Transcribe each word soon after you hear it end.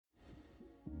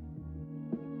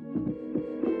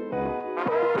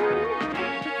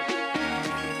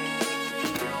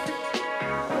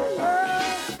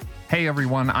Hey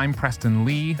everyone, I'm Preston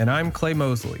Lee. And I'm Clay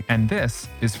Mosley. And this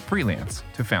is Freelance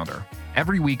to Founder.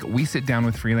 Every week, we sit down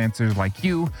with freelancers like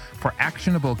you for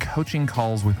actionable coaching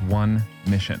calls with one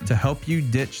mission: to help you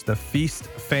ditch the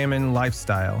feast-famine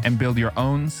lifestyle and build your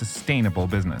own sustainable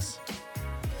business.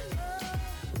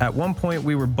 At one point,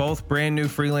 we were both brand new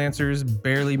freelancers,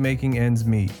 barely making ends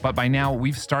meet. But by now,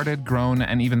 we've started, grown,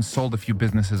 and even sold a few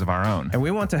businesses of our own. And we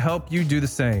want to help you do the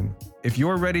same. If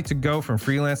you're ready to go from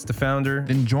freelance to founder,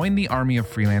 then join the army of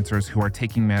freelancers who are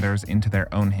taking matters into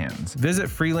their own hands. Visit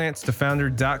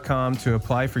freelancetofounder.com to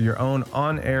apply for your own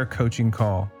on-air coaching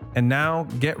call. And now,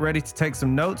 get ready to take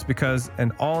some notes because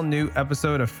an all-new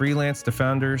episode of Freelance to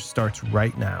Founder starts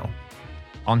right now.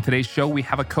 On today's show, we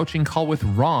have a coaching call with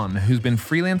Ron, who's been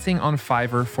freelancing on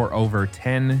Fiverr for over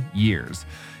 10 years.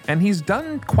 And he's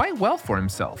done quite well for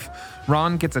himself.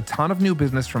 Ron gets a ton of new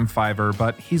business from Fiverr,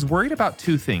 but he's worried about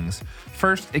two things.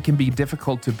 First, it can be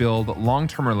difficult to build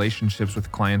long-term relationships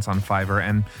with clients on Fiverr.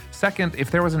 And second,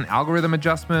 if there was an algorithm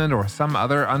adjustment or some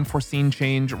other unforeseen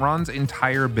change, Ron's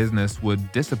entire business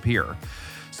would disappear.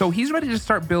 So he's ready to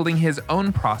start building his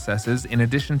own processes in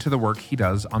addition to the work he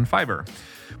does on Fiverr.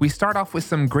 We start off with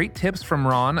some great tips from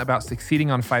Ron about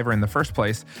succeeding on Fiverr in the first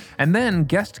place, and then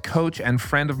guest coach and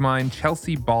friend of mine,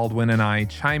 Chelsea Baldwin, and I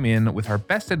chime in with our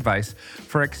best advice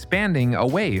for expanding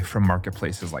away from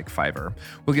marketplaces like Fiverr.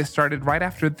 We'll get started right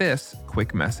after this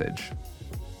quick message.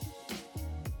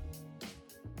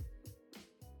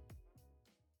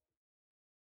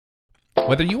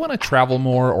 Whether you want to travel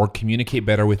more or communicate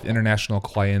better with international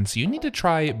clients, you need to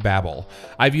try Babbel.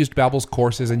 I've used Babbel's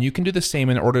courses, and you can do the same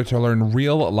in order to learn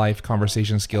real-life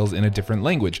conversation skills in a different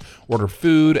language. Order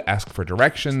food, ask for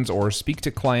directions, or speak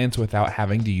to clients without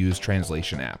having to use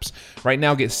translation apps. Right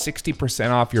now, get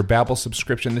 60% off your Babbel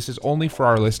subscription. This is only for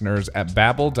our listeners at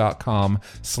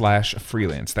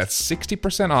babbel.com/freelance. That's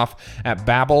 60% off at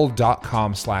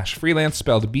babbel.com/freelance,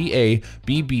 spelled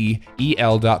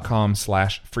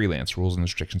BABBEL.com/freelance. Rules and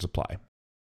restrictions apply.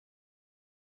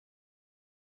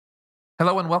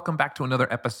 Hello and welcome back to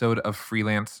another episode of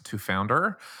Freelance to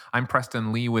Founder. I'm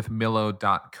Preston Lee with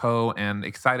Millo.co and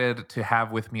excited to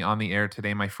have with me on the air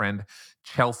today my friend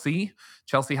Chelsea.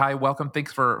 Chelsea, hi, welcome.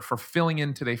 Thanks for filling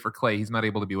in today for Clay. He's not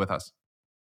able to be with us.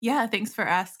 Yeah, thanks for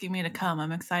asking me to come.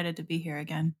 I'm excited to be here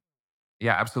again.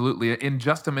 Yeah, absolutely. In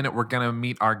just a minute, we're going to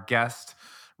meet our guest,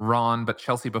 Ron. But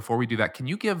Chelsea, before we do that, can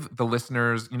you give the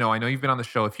listeners, I know you've been on the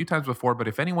show a few times before, but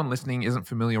if anyone listening isn't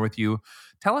familiar with you,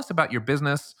 tell us about your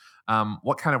business,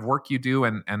 what kind of work you do,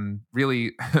 and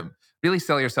really, really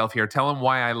sell yourself here. Tell them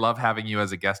why I love having you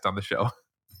as a guest on the show.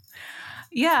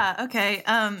 Yeah, okay.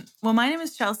 Well, my name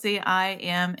is Chelsea. I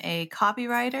am a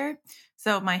copywriter.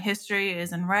 So my history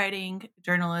is in writing,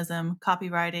 journalism,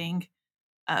 copywriting.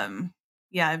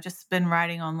 I've just been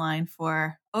writing online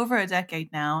for over a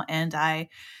decade now, and I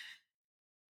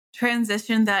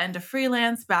transitioned that into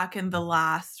freelance back in the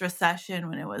last recession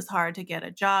when it was hard to get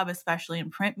a job, especially in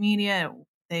print media.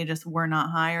 They just were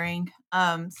not hiring.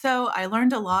 So I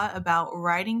learned a lot about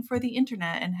writing for the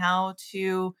internet and how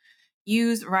to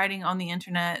use writing on the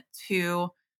internet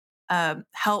to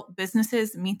help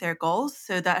businesses meet their goals.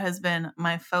 So that has been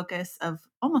my focus of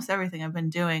almost everything I've been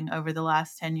doing over the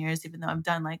last 10 years, even though I've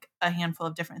done like a handful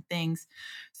of different things.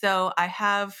 So I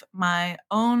have my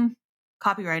own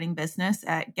copywriting business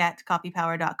at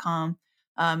getcopypower.com.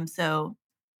 So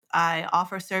I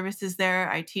offer services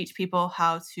there. I teach people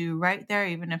how to write there,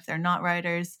 even if they're not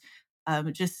writers,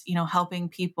 helping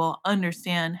people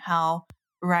understand how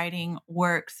writing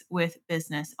works with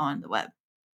business on the web.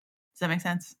 Does that make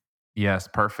sense? Yes,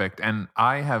 perfect. And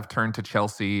I have turned to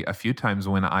Chelsea a few times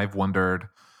when I've wondered,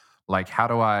 like, how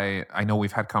do I know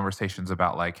we've had conversations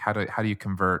about like, how do you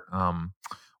convert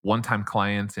one-time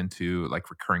clients into like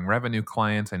recurring revenue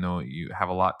clients? I know you have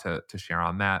a lot to share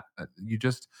on that.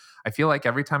 I feel like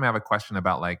every time I have a question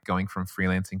about like going from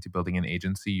freelancing to building an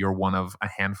agency, you're one of a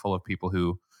handful of people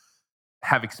who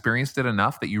have experienced it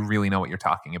enough that you really know what you're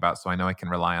talking about. So I know I can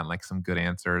rely on like some good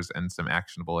answers and some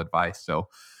actionable advice. So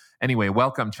anyway,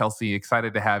 welcome, Chelsea.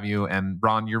 Excited to have you. And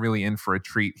Ron, you're really in for a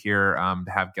treat here to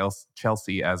have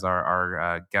Chelsea as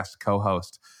our guest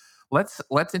co-host. Let's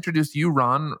introduce you,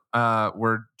 Ron.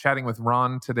 We're chatting with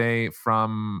Ron today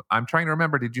from, I'm trying to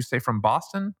remember, did you say from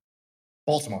Boston?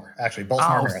 Baltimore, actually.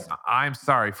 Baltimore, Maryland. I'm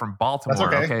sorry, from Baltimore.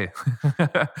 That's okay.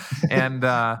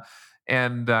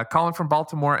 And Colin from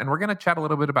Baltimore. And we're going to chat a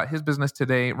little bit about his business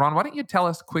today. Ron, why don't you tell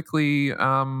us quickly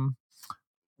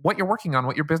what you're working on,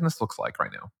 what your business looks like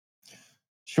right now?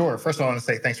 Sure. First, I want to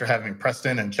say thanks for having me,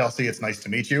 Preston and Chelsea. It's nice to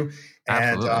meet you.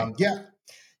 Absolutely.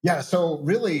 And so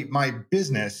really my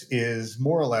business is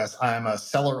more or less, I'm a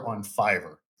seller on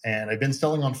Fiverr. and I've been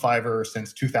selling on Fiverr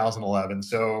since 2011.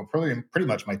 So pretty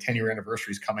much my 10-year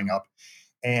anniversary is coming up.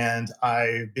 And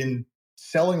I've been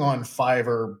selling on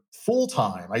Fiverr full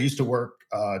time. I used to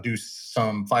do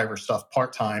some Fiverr stuff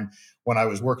part time when I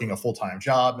was working a full time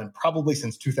job. And probably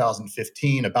since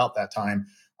 2015, about that time,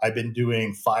 I've been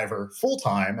doing Fiverr full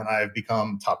time, and I've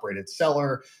become top rated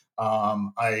seller.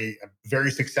 I am very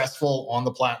successful on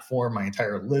the platform. My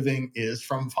entire living is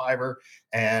from Fiverr,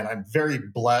 and I'm very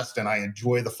blessed, and I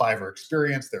enjoy the Fiverr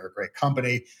experience. They're a great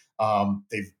company.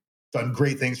 They've done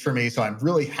great things for me, so I'm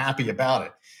really happy about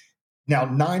it. Now,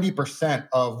 90%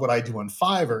 of what I do on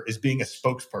Fiverr is being a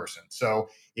spokesperson. So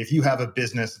if you have a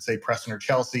business, let's say Preston or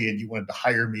Chelsea, and you wanted to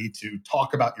hire me to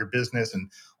talk about your business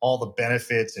and all the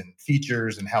benefits and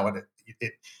features and how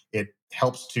it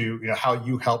helps to, how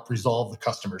you help resolve the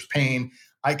customer's pain,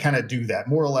 I kind of do that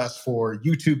more or less for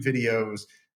YouTube videos,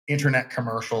 internet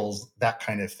commercials, that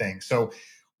kind of thing. So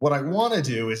what I want to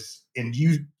do is, and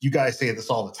you guys say this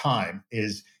all the time,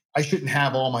 is I shouldn't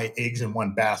have all my eggs in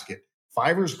one basket.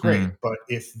 Fiverr's great, but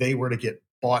if they were to get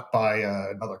bought by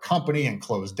another company and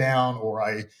close down, or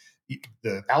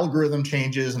the algorithm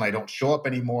changes and I don't show up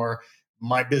anymore,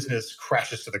 my business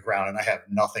crashes to the ground and I have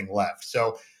nothing left.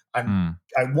 So I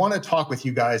want to talk with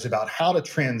you guys about how to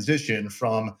transition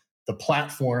from the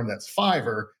platform that's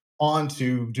Fiverr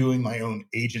onto doing my own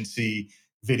agency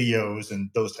videos and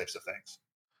those types of things.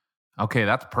 Okay,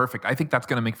 that's perfect. I think that's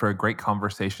going to make for a great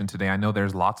conversation today. I know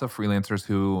there's lots of freelancers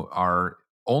who are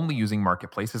only using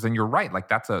marketplaces, and you're right. Like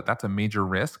that's a major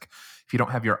risk. If you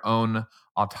don't have your own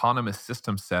autonomous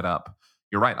system set up,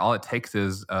 you're right. All it takes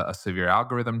is a severe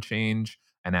algorithm change,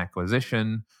 an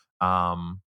acquisition,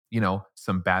 some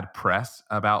bad press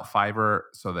about Fiverr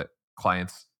so that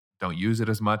clients don't use it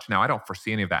as much. Now, I don't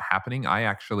foresee any of that happening. I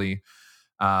actually,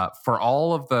 for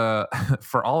all of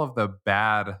the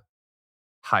bad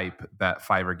hype that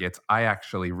Fiverr gets, I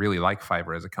actually really like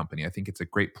Fiverr as a company. I think it's a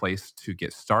great place to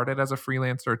get started as a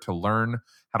freelancer, to learn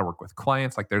how to work with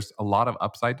clients. Like there's a lot of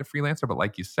upside to freelancer, but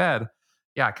like you said,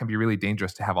 yeah, it can be really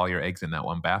dangerous to have all your eggs in that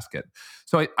one basket.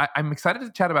 So I'm excited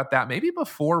to chat about that. Maybe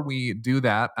before we do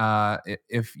that,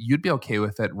 if you'd be okay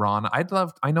with it, Ron,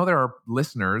 I know there are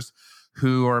listeners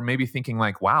who are maybe thinking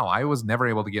like, wow, I was never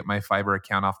able to get my Fiverr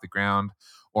account off the ground,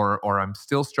 or I'm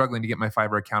still struggling to get my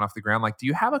Fiverr account off the ground. Like, do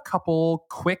you have a couple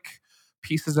quick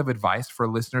pieces of advice for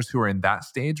listeners who are in that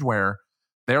stage where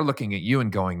they're looking at you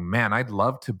and going, man, I'd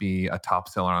love to be a top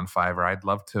seller on Fiverr. I'd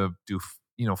love to do,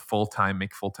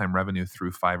 make full-time revenue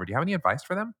through Fiverr. Do you have any advice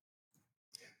for them?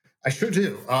 I sure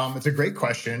do. It's a great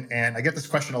question. And I get this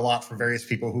question a lot from various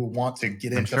people who want to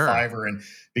get into Fiverr and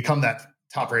become that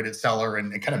top rated seller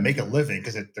and kind of make a living,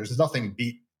 because there's nothing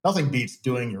beats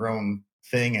doing your own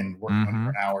thing and working on your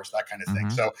own hours, that kind of thing.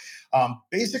 So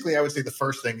basically, I would say the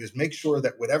first thing is make sure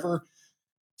that whatever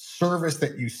service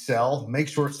that you sell, make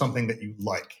sure it's something that you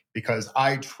like. Because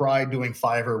I tried doing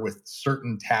Fiverr with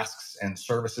certain tasks and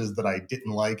services that I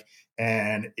didn't like,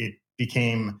 and it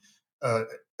became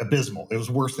abysmal. It was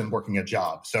worse than working a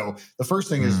job. So the first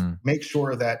thing is make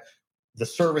sure that the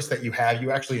service that you have,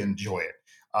 you actually enjoy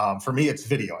it. For me, it's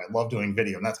video. I love doing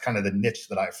video, and that's kind of the niche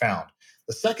that I found.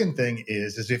 The second thing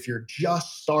is if you're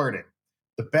just starting,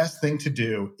 the best thing to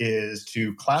do is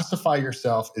to classify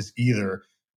yourself as either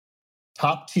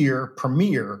top tier,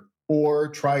 premier, or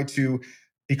try to,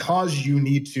 because you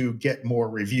need to get more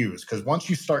reviews. Because once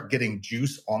you start getting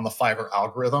juice on the Fiverr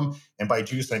algorithm, and by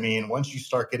juice, I mean once you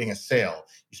start getting a sale,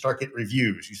 you start getting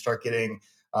reviews, you start getting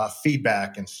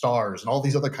feedback and stars and all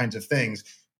these other kinds of things,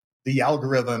 the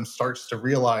algorithm starts to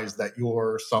realize that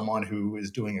you're someone who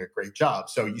is doing a great job.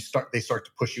 So they start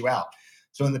to push you out.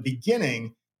 So in the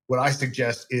beginning, what I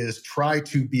suggest is try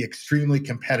to be extremely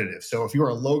competitive. So if you're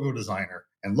a logo designer,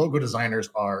 and logo designers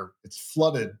it's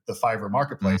flooded the Fiverr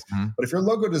marketplace. But if you're a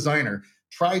logo designer,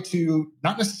 try to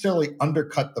not necessarily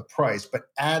undercut the price, but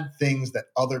add things that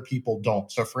other people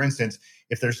don't. So for instance,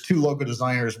 if there's two logo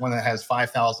designers, one that has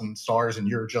 5,000 stars and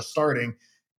you're just starting,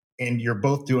 and you're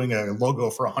both doing a logo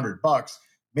for $100,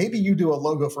 maybe you do a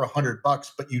logo for $100,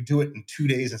 but you do it in 2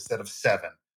 days instead of 7,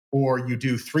 or you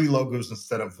do 3 logos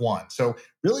instead of 1. So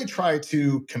really try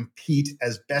to compete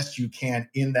as best you can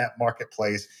in that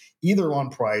marketplace, either on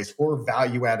price or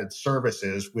value-added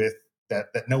services with that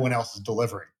no one else is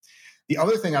delivering. The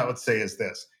other thing I would say is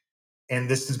this, and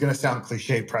this is going to sound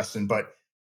cliche, Preston, but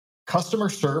customer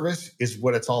service is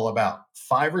what it's all about.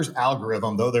 Fiverr's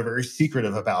algorithm, though they're very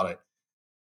secretive about it,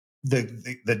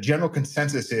 the general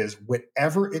consensus is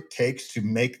whatever it takes to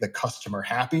make the customer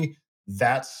happy,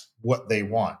 that's what they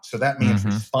want. So that means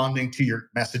responding to your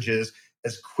messages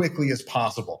as quickly as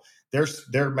possible. Their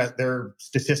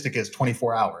statistic is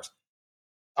 24 hours.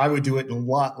 I would do it in a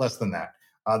lot less than that.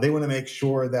 They want to make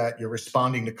sure that you're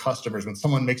responding to customers. When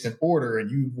someone makes an order and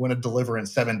you want to deliver in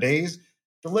 7 days,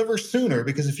 deliver sooner,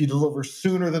 because if you deliver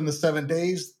sooner than the 7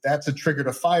 days, that's a trigger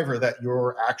to Fiverr that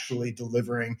you're actually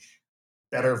delivering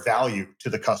better value to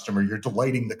the customer. You're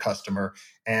delighting the customer.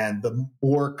 And the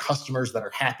more customers that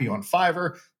are happy on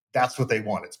Fiverr, that's what they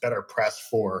want. It's better press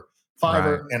for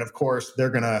Fiverr. Right. And of course, they're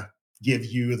going to give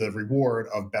you the reward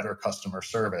of better customer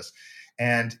service.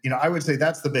 And, I would say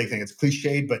that's the big thing. It's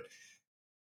cliched, but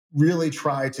really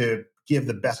try to give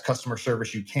the best customer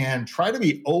service you can. Try to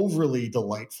be overly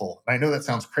delightful. I know that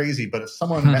sounds crazy, but if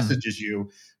someone messages you,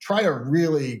 try to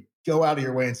really go out of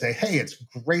your way and say, hey, it's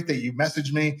great that you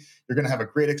messaged me. You're going to have a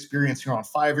great experience here on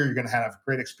Fiverr. You're going to have a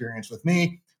great experience with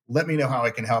me. Let me know how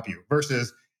I can help you.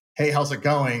 Versus, hey, how's it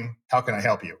going? How can I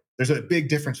help you? There's a big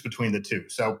difference between the two.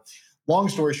 So long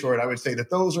story short, I would say that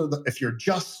those are if you're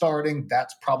just starting,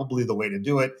 that's probably the way to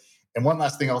do it. And one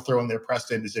last thing I'll throw in there,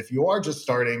 Preston, is if you are just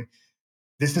starting,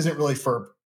 this isn't really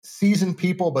for seasoned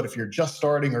people, but if you're just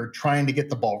starting or trying to get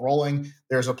the ball rolling,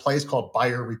 there's a place called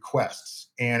Buyer Requests.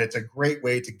 And it's a great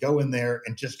way to go in there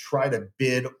and just try to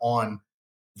bid on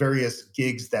various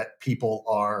gigs that people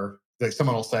are, like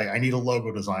someone will say, I need a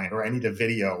logo design, or I need a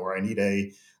video, or I need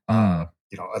a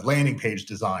landing page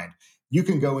design. You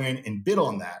can go in and bid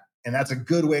on that. And that's a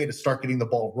good way to start getting the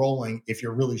ball rolling if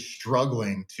you're really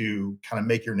struggling to kind of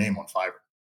make your name on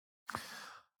Fiverr.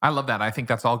 I love that. I think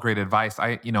that's all great advice.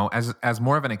 As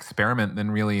more of an experiment than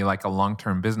really like a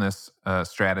long-term business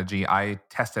strategy, I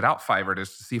tested out Fiverr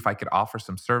just to see if I could offer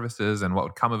some services and what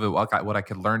would come of it, what I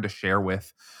could learn to share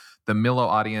with the Millo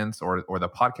audience or the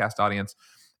podcast audience.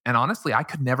 And honestly, I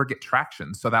could never get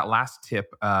traction. So that last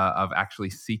tip of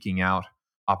actually seeking out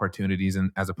opportunities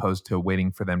and as opposed to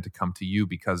waiting for them to come to you,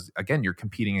 because again, you're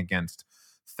competing against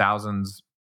thousands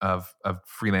of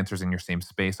freelancers in your same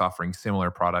space offering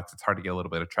similar products. It's hard to get a little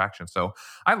bit of traction. So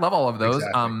I love all of those.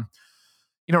 Exactly.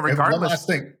 Regardless. One last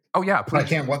thing. Oh yeah, please. I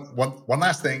can. One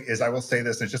last thing is I will say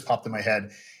this, and it just popped in my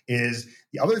head, is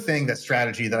the other thing, that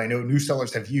strategy that I know new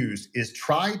sellers have used is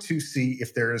try to see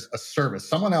if there's a service,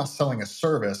 someone else selling a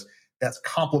service that's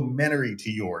complementary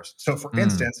to yours. So for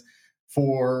instance,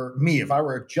 for me, if I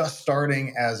were just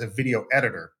starting as a video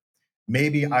editor,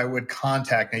 maybe I would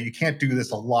contact, now you can't do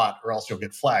this a lot or else you'll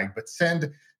get flagged, but send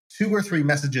 2 or 3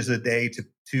 messages a day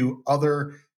to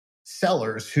other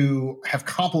sellers who have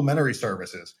complementary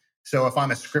services. So if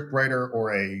I'm a script writer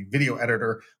or a video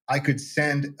editor, I could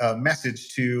send a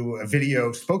message to a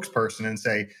video spokesperson and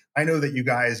say, I know that you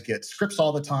guys get scripts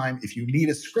all the time. If you need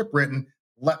a script written,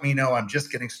 let me know. I'm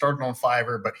just getting started on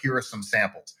Fiverr, but here are some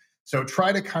samples. So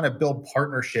try to kind of build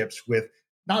partnerships with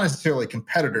not necessarily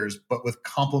competitors, but with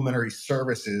complementary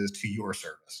services to your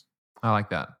service. I like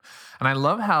that. And I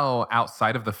love how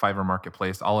outside of the Fiverr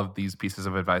marketplace, all of these pieces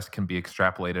of advice can be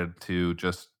extrapolated to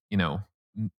just,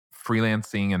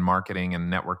 freelancing and marketing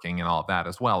and networking and all of that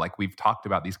as well. Like we've talked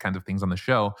about these kinds of things on the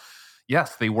show.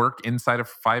 Yes, they work inside of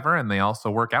Fiverr and they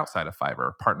also work outside of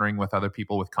Fiverr, partnering with other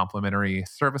people with complementary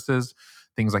services,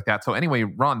 things like that. So anyway,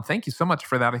 Ron, thank you so much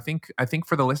for that. I think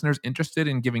for the listeners interested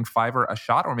in giving Fiverr a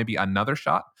shot or maybe another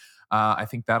shot, I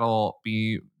think that'll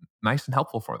be nice and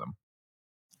helpful for them.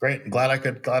 Great. I'm glad I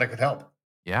could help.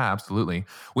 Yeah, absolutely.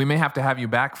 We may have to have you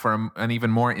back for an even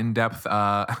more in-depth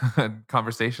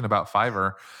conversation about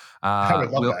Fiverr. I would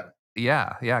love that.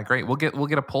 Yeah, great. We'll get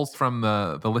a pulse from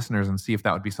the listeners and see if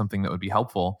that would be something that would be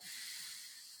helpful.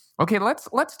 Okay,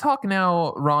 let's talk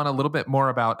now, Ron, a little bit more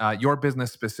about your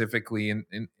business specifically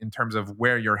in terms of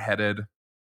where you're headed.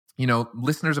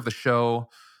 Listeners of the show,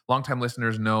 longtime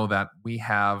listeners know that we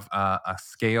have a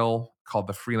scale called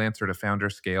the Freelancer to Founder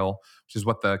scale, which is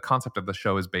what the concept of the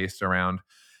show is based around.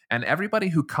 And everybody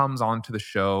who comes onto the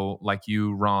show, like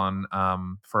you, Ron,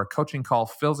 for a coaching call,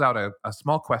 fills out a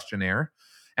small questionnaire.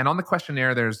 And on the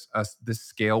questionnaire, there's this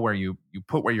scale where you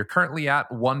put where you're currently at,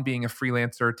 1 being a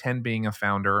freelancer, 10 being a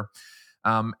founder.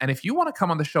 And if you want to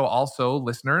come on the show also,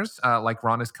 listeners, like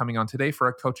Ron is coming on today for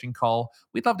a coaching call,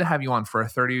 we'd love to have you on for a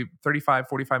 35,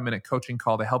 45-minute coaching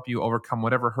call to help you overcome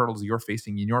whatever hurdles you're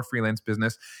facing in your freelance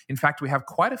business. In fact, we have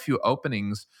quite a few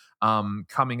openings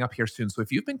coming up here soon. So if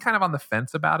you've been kind of on the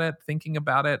fence about it, thinking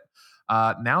about it,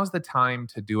 now's the time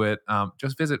to do it.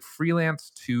 Just visit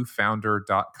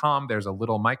freelance2founder.com. There's a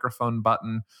little microphone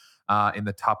button in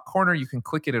the top corner. You can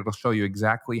click it. It'll show you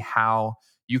exactly how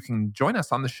you can join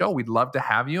us on the show. We'd love to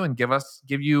have you and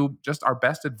give you just our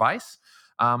best advice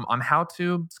on how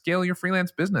to scale your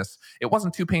freelance business. It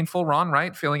wasn't too painful, Ron,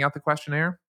 right? Filling out the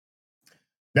questionnaire?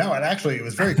 No, and actually it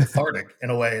was very cathartic in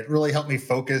a way. It really helped me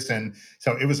focus. And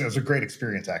so it was a great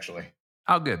experience, actually.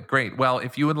 Oh, good. Great. Well,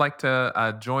 if you would like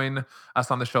to join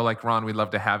us on the show like Ron, we'd love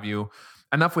to have you.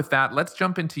 Enough with that. Let's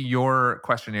jump into your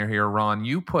questionnaire here, Ron.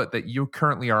 You put that you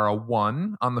currently are a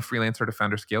 1 on the freelancer to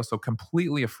founder scale, so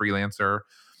completely a freelancer.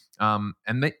 And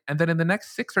then in the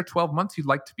next 6 or 12 months, you'd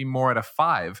like to be more at a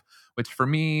 5, which for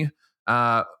me,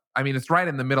 I mean, it's right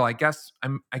in the middle. I guess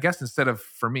instead of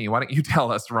for me, why don't you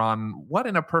tell us, Ron, what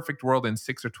in a perfect world in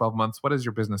 6 or 12 months, what does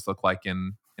your business look like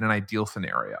in an ideal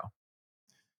scenario?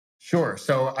 Sure.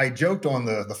 So I joked on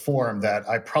the forum that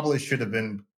I probably should have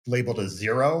been labeled a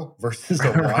 0 versus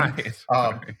a 1. Right.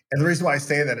 And the reason why I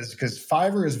say that is because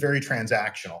Fiverr is very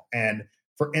transactional. And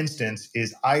for instance,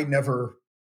 I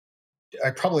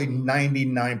probably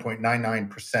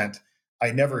 99.99%,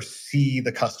 I never see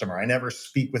the customer. I never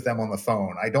speak with them on the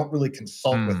phone. I don't really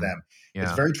consult with them. It's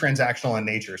Yeah. very transactional in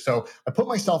nature. So I put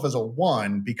myself as a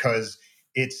 1 because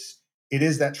it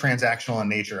is that transactional in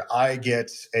nature. I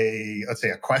get let's say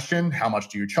a question, how much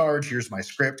do you charge? Here's my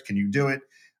script. Can you do it?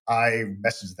 I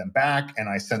message them back and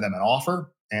I send them an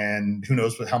offer. And who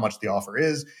knows how much the offer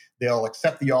is. They'll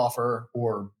accept the offer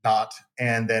or not.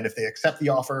 And then if they accept the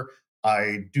offer,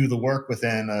 I do the work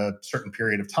within a certain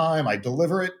period of time. I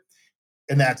deliver it,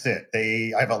 and that's it.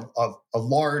 I have a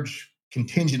large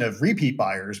contingent of repeat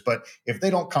buyers, but if they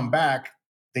don't come back,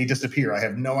 they disappear. I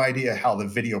have no idea how the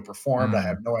video performed. I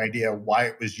have no idea why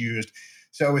it was used.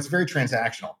 So it's very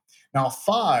transactional. Now,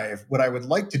 5, what I would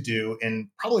like to do in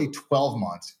probably 12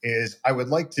 months is I would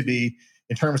like to be,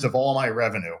 in terms of all my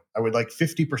revenue, I would like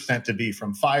 50% to be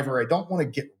from Fiverr. I don't want to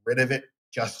get rid of it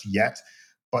just yet,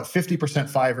 but 50%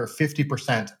 Fiverr,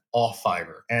 50% off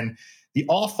Fiverr. And the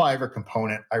off Fiverr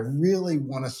component, I really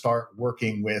want to start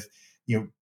working with,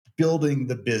 building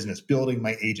the business, building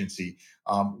my agency,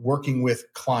 working with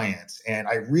clients. And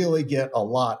I really get a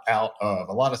lot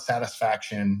of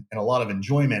satisfaction and a lot of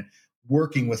enjoyment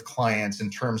working with clients in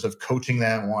terms of coaching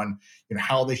them on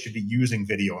how they should be using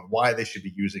video and why they should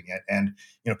be using it, and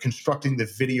constructing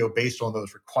the video based on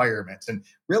those requirements, and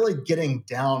really getting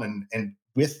down and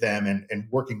with them and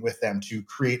working with them to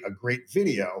create a great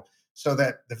video so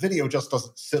that the video just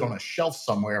doesn't sit on a shelf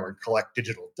somewhere and collect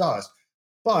digital dust,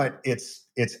 but it's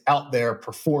out there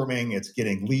performing, it's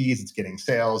getting leads, it's getting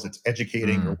sales, it's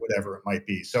educating or whatever it might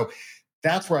be. So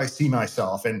that's where I see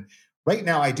myself. And right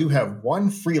now I do have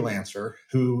one freelancer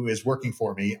who is working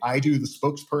for me. I do the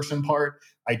spokesperson part,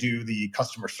 I do the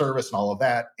customer service and all of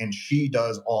that, and she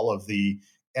does all of the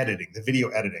editing, the video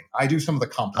editing. I do some of the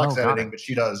complex editing, but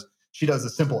she does the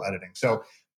simple editing. So,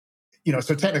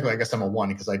 so technically I guess I'm a 1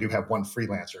 because I do have one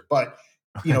freelancer. But,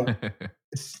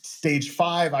 stage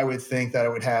 5, I would think that I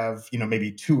would have,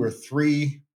 maybe 2 or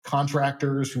 3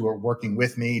 contractors who are working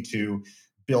with me to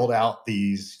build out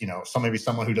these, maybe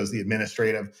someone who does the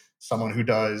administrative, someone who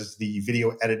does the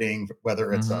video editing,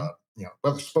 whether it's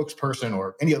whether spokesperson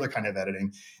or any other kind of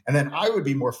editing. And then I would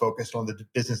be more focused on the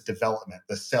business development,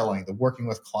 the selling, the working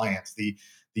with clients, the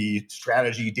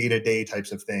strategy, day-to-day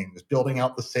types of things, building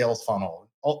out the sales funnel,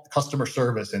 all customer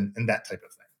service and that type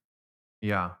of thing.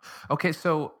 Yeah. Okay.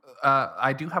 So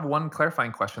I do have one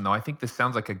clarifying question, though. I think this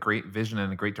sounds like a great vision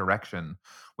and a great direction.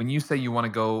 When you say you want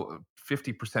to go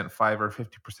 50% Fiverr,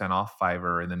 50% off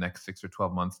Fiverr in the next 6 or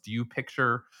 12 months, do you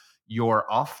picture your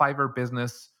off Fiverr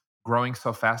business growing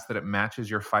so fast that it matches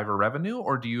your Fiverr revenue?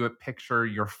 Or do you picture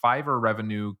your Fiverr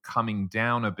revenue coming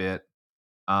down a bit?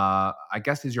 I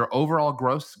guess, is your overall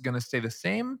gross going to stay the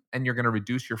same and you're going to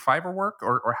reduce your Fiverr work?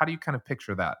 Or how do you kind of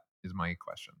picture that is my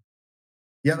question.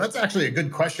 Yeah, that's actually a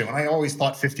good question. I always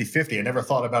thought 50-50. I never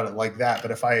thought about it like that.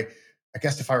 But I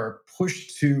guess if I were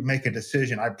pushed to make a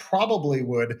decision, I probably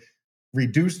would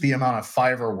reduce the amount of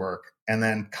Fiverr work and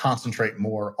then concentrate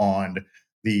more on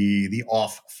the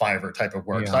off Fiverr type of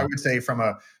work. Yeah. So I would say from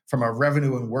a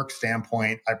revenue and work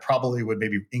standpoint, I probably would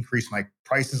maybe increase my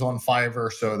prices on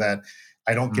Fiverr so that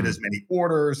I don't get as many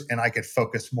orders and I could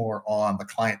focus more on the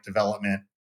client development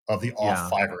of the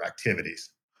off Fiverr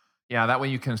activities. Yeah, that way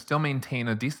you can still maintain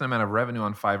a decent amount of revenue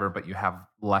on Fiverr, but you have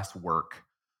less work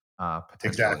potentially.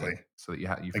 Exactly. So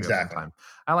that you free up some time.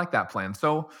 I like that plan.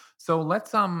 So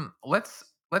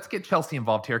let's get Chelsea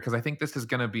involved here because I think this is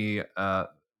going to be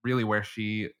really where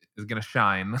she is going to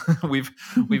shine. we've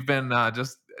been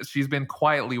she's been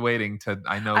quietly waiting to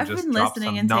just drop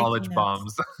some knowledge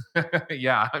bombs.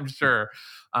 Yeah, I'm sure.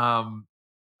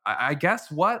 I guess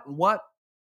what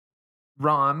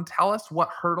Ron, tell us what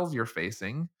hurdles you're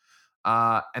facing.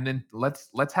 And then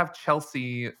let's have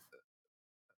Chelsea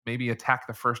maybe attack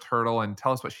the first hurdle and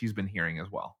tell us what she's been hearing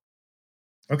as well.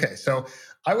 Okay, so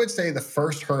I would say the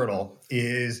first hurdle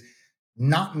is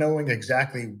not knowing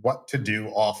exactly what to do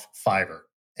off Fiverr.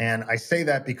 And I say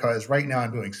that because right now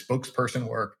I'm doing spokesperson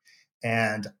work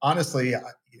And honestly,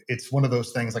 it's one of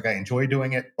those things, like I enjoy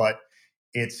doing it, but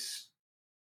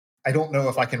I don't know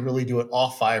if I can really do it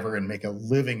off Fiverr and make a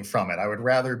living from it. I would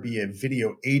rather be a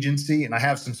video agency, and I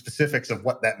have some specifics of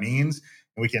what that means,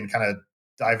 and we can kind of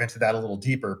dive into that a little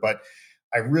deeper. But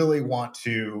I really want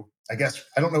to, I guess,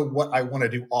 I don't know what I want to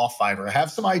do off Fiverr. I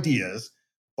have some ideas,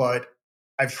 but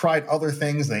I've tried other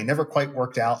things and they never quite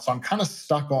worked out. So I'm kind of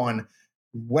stuck on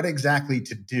what exactly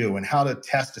to do and how to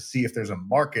test to see if there's a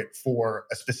market for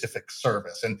a specific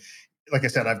service. And like I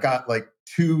said, I've got like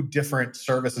 2 different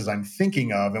services I'm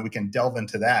thinking of, and we can delve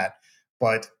into that.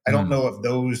 But I don't know if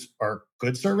those are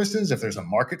good services, if there's a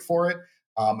market for it.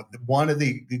 One of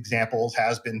the examples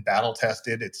has been battle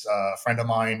tested. It's a friend of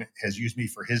mine has used me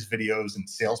for his videos and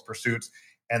sales pursuits,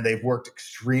 and they've worked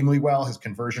extremely well. His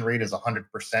conversion rate is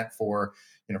 100% for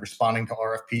responding to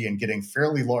RFP and getting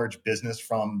fairly large business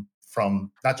from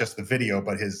not just the video,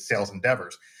 but his sales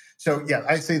endeavors. So yeah,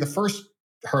 I'd say the first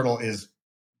hurdle is,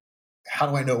 how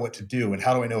do I know what to do, and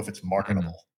how do I know if it's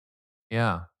marketable?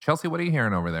 Yeah. Chelsea, what are you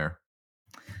hearing over there?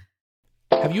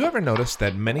 Have you ever noticed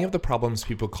that many of the problems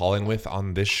people call in with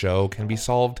on this show can be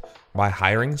solved by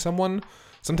hiring someone?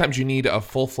 Sometimes you need a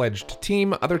full-fledged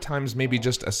team, other times maybe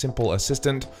just a simple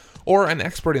assistant, or an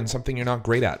expert in something you're not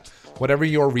great at. Whatever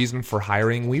your reason for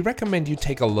hiring, we recommend you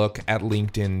take a look at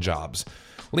LinkedIn Jobs.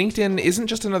 LinkedIn isn't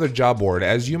just another job board.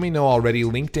 As you may know already,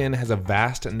 LinkedIn has a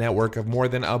vast network of more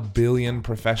than 1 billion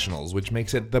professionals, which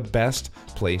makes it the best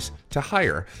place to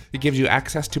hire. It gives you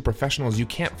access to professionals you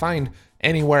can't find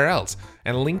anywhere else.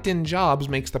 And LinkedIn Jobs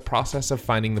makes the process of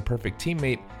finding the perfect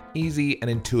teammate easy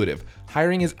and intuitive.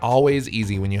 Hiring is always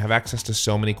easy when you have access to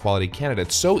so many quality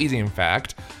candidates. So easy, in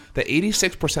fact, that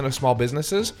 86% of small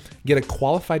businesses get a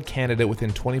qualified candidate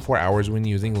within 24 hours when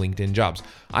using LinkedIn Jobs.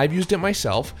 I've used it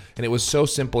myself, and it was so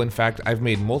simple. In fact, I've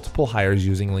made multiple hires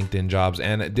using LinkedIn Jobs.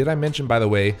 And did I mention, by the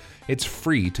way, it's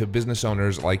free to business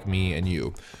owners like me and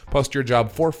you. Post your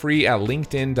job for free at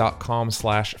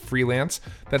linkedin.com/freelance.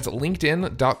 That's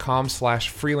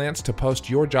linkedin.com/freelance to post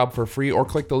your job for free, or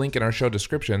click the link in our show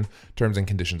description. Terms and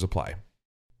conditions apply.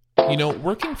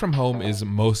 Working from home is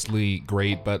mostly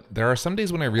great, but there are some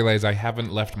days when I realize I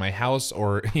haven't left my house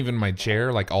or even my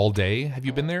chair like all day. Have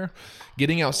you been there?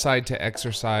 Getting outside to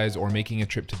exercise or making a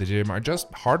trip to the gym are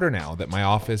just harder now that my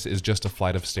office is just a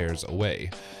flight of stairs away.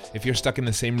 If you're stuck in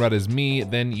the same rut as me,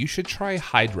 then you should try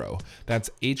Hydrow. That's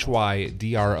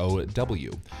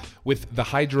HYDROW. With the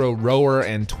Hydrow rower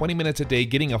and 20 minutes a day,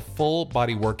 getting a full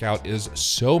body workout is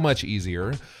so much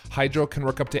easier. Hydrow can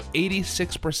work up to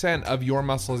 86% of your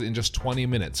muscles in just 20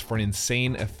 minutes for an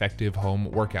insane effective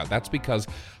home workout. That's because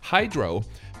Hydrow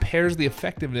pairs the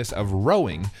effectiveness of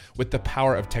rowing with the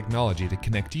power of technology to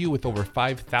connect you with over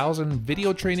 5,000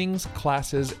 video trainings,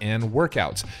 classes, and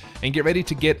workouts. And get ready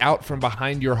to get out from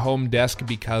behind your home desk,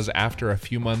 because after a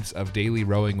few months of daily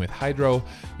rowing with Hydrow,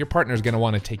 your partner's going to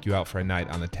want to take you out for a night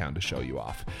on the town to show you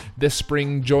off. This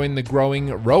spring, join the growing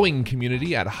rowing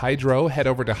community at Hydrow. Head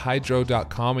over to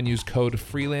hydrow.com and use code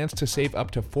FREELANCE to save up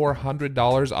to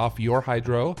 $400 off your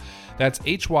Hydrow. That's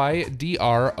HYDROW.com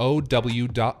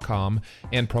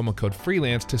and promo code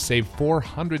FREELANCE to save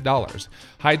 $400.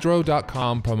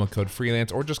 Hydrow.com, promo code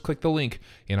FREELANCE, or just click the link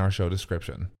in our show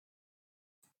description.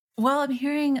 Well, I'm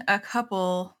hearing a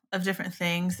couple of different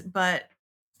things, but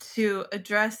to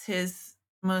address his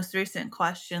most recent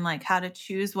question, like how to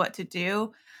choose what to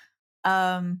do,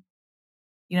 that's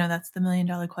the $1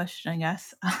 million question, I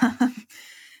guess.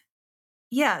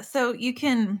 Yeah, so you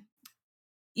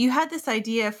had this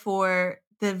idea for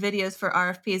the videos for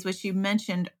RFPs, which you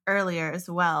mentioned earlier as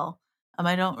well.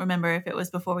 I don't remember if it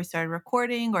was before we started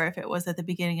recording or if it was at the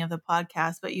beginning of the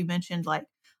podcast, but you mentioned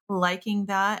liking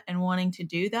that and wanting to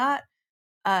do that.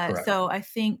 So I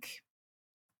think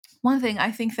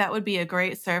that would be a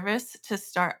great service to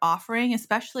start offering,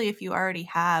 especially if you already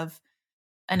have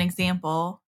an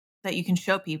example that you can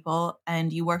show people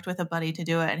and you worked with a buddy to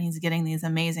do it and he's getting these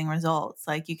amazing results.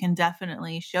 Like, you can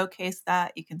definitely showcase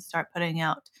that. You can start putting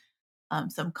out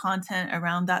some content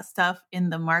around that stuff in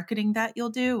the marketing that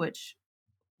you'll do, which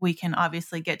we can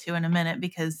obviously get to in a minute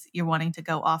because you're wanting to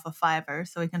go off of Fiverr.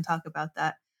 So we can talk about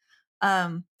that.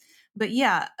 But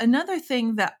yeah, another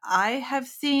thing that I have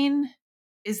seen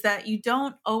is that you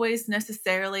don't always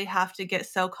necessarily have to get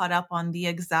so caught up on the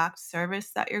exact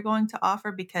service that you're going to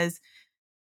offer, because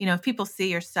if people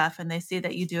see your stuff and they see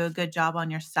that you do a good job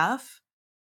on your stuff,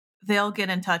 they'll get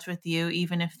in touch with you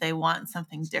even if they want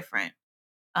something different.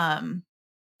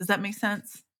 Does that make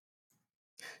sense?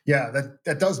 Yeah,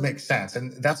 that does make sense.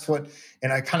 And that's what,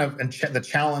 and the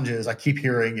challenge is, I keep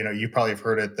hearing, you probably have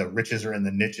heard it, the riches are in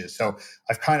the niches. So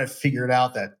I've kind of figured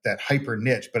out that hyper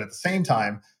niche, but at the same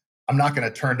time, I'm not going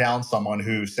to turn down someone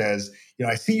who says,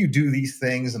 I see you do these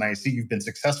things and I see you've been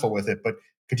successful with it, but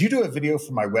could you do a video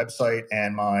for my website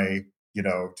and my,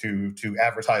 to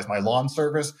advertise my lawn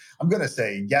service? I'm going to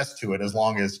say yes to it as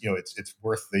long as, it's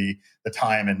worth the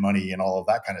time and money and all of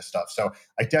that kind of stuff. So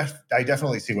I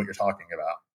definitely see what you're talking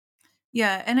about.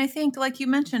 Yeah. And I think, like you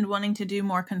mentioned, wanting to do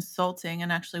more consulting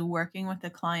and actually working with the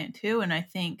client too. And I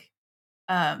think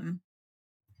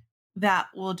that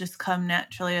will just come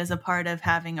naturally as a part of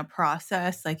having a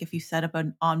process. Like if you set up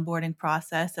an onboarding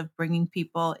process of bringing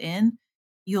people in,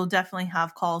 you'll definitely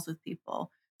have calls with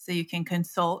people so you can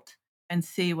consult and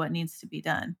see what needs to be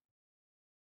done.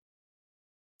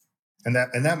 And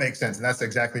that makes sense. And that's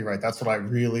exactly right. That's what I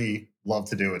really love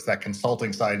to do. It's that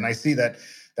consulting side. And I see that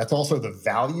that's also the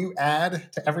value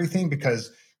add to everything, because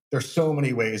there's so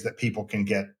many ways that people can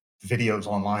get videos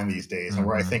online these days. And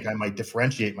where I think I might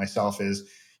differentiate myself is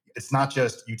it's not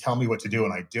just you tell me what to do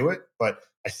and I do it, but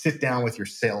I sit down with your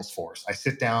sales force. I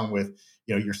sit down with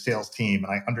your sales team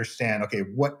and I understand, okay,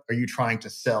 what are you trying to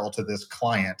sell to this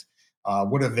client?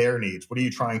 What are their needs? What are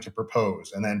you trying to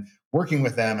propose? And then working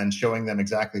with them and showing them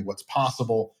exactly what's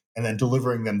possible, and then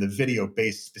delivering them the video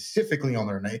based specifically on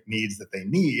their needs that they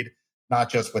need, not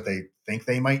just what they think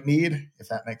they might need, if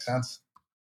that makes sense.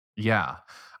 Yeah.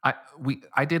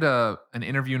 I did an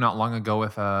interview not long ago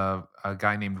with a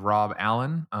guy named Rob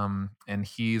Allen, and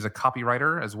he's a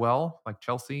copywriter as well, like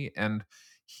Chelsea, and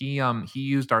he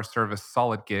used our service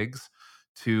Solid Gigs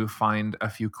to find a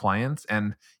few clients,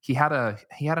 and he had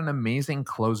an amazing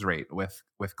close rate with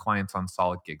clients on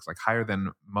Solid Gigs, like higher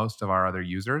than most of our other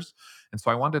users. And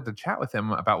so I wanted to chat with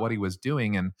him about what he was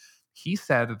doing, and he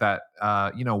said that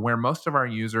where most of our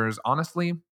users,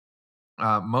 honestly,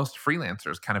 most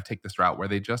freelancers kind of take this route where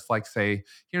they just like say,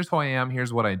 here's who I am,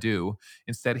 here's what I do.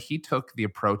 Instead, he took the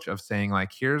approach of saying,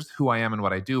 like, here's who I am and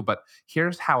what I do, but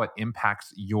here's how it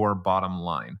impacts your bottom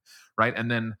line, right? And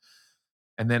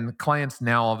then clients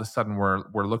now all of a sudden were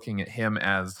looking at him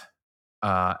as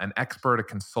an expert, a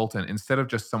consultant, instead of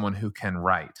just someone who can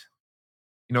write.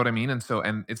 You know what I mean?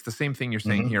 And it's the same thing you're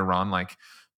saying here, Ron. Like,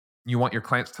 you want your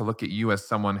clients to look at you as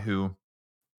someone who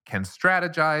can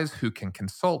strategize, who can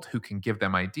consult, who can give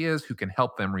them ideas, who can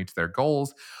help them reach their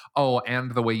goals. Oh,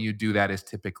 and the way you do that is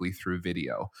typically through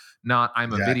video. Not,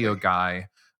 I'm a video guy,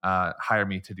 hire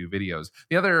me to do videos.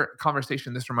 The other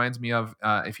conversation this reminds me of,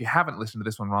 if you haven't listened to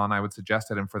this one, Ron, I would suggest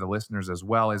it, and for the listeners as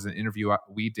well, is an interview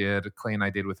Clay and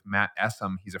I did with Matt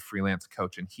Essam. He's a freelance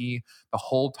coach, and the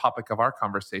whole topic of our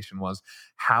conversation was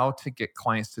how to get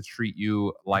clients to treat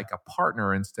you like a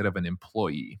partner instead of an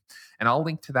employee. And I'll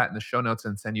link to that in the show notes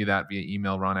and send you that via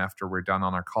email, Ron, after we're done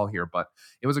on our call here. But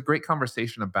it was a great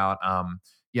conversation about,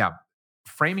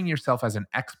 framing yourself as an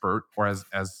expert, or as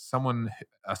someone,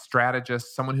 a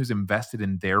strategist, someone who's invested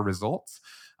in their results,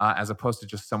 as opposed to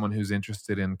just someone who's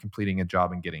interested in completing a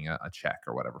job and getting a check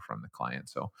or whatever from the client.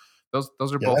 So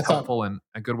those are both helpful and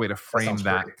a good way to frame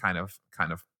that kind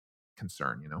of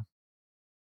concern,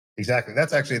 Exactly.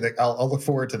 That's actually I'll look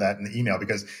forward to that in the email,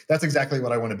 because that's exactly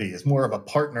what I want to be. Is more of a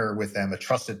partner with them, a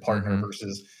trusted partner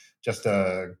versus just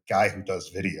a guy who does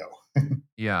video.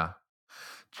 Yeah.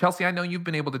 Chelsea, I know you've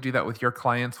been able to do that with your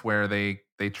clients where they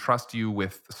trust you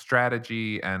with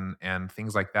strategy and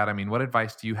things like that. I mean, what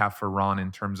advice do you have for Ron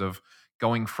in terms of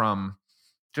going from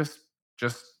just a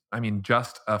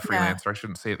freelancer? I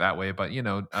shouldn't say it that way, but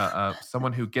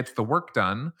someone who gets the work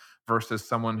done versus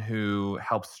someone who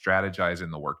helps strategize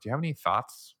in the work. Do you have any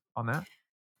thoughts on that?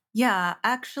 Yeah,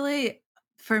 actually,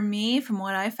 for me, from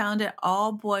what I found, it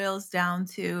all boils down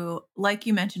to, like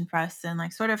you mentioned, Preston,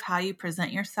 like sort of how you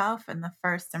present yourself and the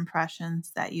first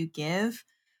impressions that you give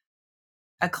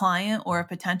a client or a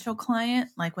potential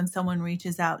client. Like when someone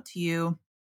reaches out to you,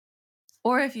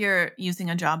 or if you're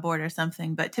using a job board or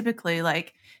something, but typically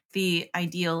like the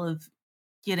ideal of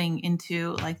getting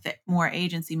into like the more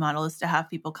agency model is to have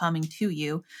people coming to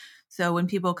you. So when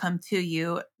people come to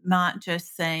you, not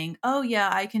just saying, oh yeah,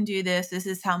 I can do this. This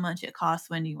is how much it costs.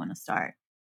 When do you want to start?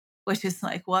 Which is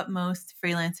like what most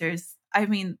freelancers, I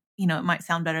mean, it might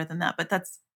sound better than that, but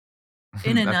that's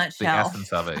in a that's nutshell. The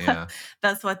essence of it, yeah.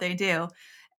 That's what they do.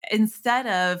 Instead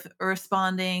of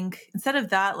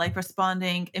that, like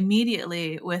responding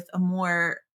immediately with a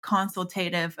more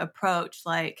consultative approach,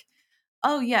 like,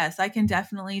 oh yes, I can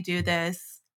definitely do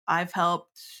this. I've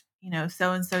helped,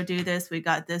 so-and-so do this. We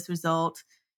got this result.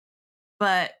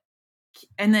 But,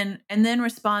 and then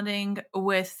responding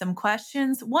with some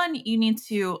questions. One, you need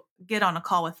to get on a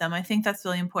call with them. I think that's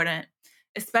really important,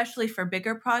 especially for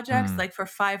bigger projects, like for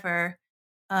Fiverr.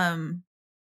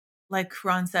 Like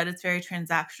Ron said, it's very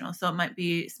transactional. So it might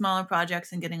be smaller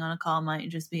projects, and getting on a call might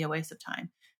just be a waste of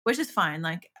time, which is fine.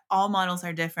 Like all models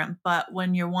are different, but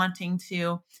when you're wanting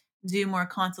to do more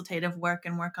consultative work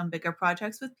and work on bigger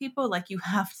projects with people, like you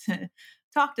have to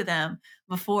talk to them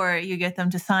before you get them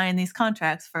to sign these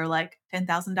contracts for like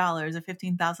 $10,000 or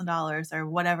 $15,000 or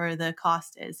whatever the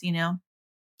cost is, you know?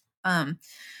 Um,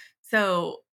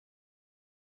 so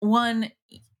one,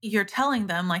 you're telling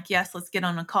them like, yes, let's get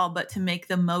on a call, but to make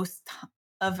the most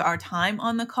of our time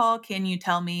on the call, can you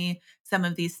tell me some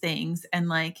of these things? And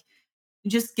like,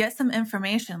 just get some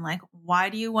information like, why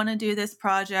do you want to do this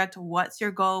project? What's your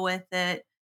goal with it?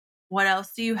 What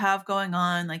else do you have going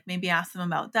on? Like maybe ask them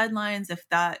about deadlines if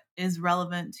that is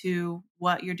relevant to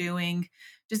what you're doing.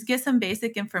 Just get some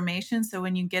basic information so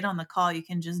when you get on the call, you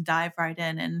can just dive right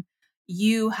in and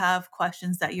you have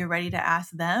questions that you're ready to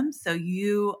ask them. So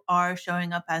you are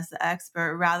showing up as the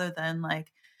expert rather than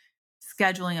like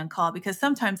scheduling a call, because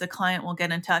sometimes a client will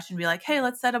get in touch and be like, hey,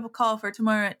 let's set up a call for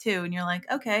tomorrow at 2. And you're like,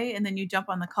 okay. And then you jump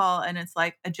on the call and it's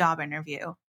like a job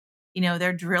interview. You know,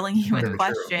 they're drilling you with Very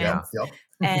true. Yeah. questions Yep.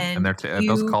 And and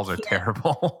those you calls are can't.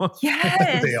 terrible.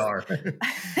 Yes. They are.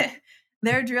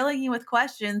 They're drilling you with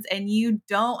questions and you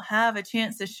don't have a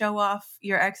chance to show off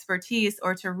your expertise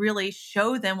or to really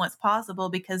show them what's possible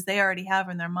because they already have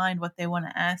in their mind what they want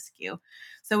to ask you.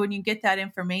 So when you get that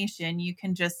information, you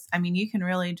can just, I mean, you can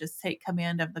really just take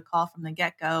command of the call from the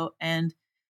get-go. And,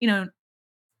 you know,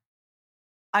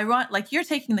 like you're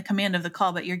taking the command of the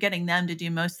call, but you're getting them to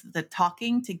do most of the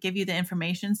talking to give you the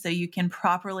information so you can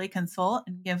properly consult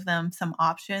and give them some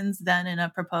options then in a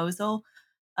proposal.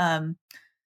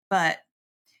 But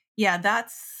yeah,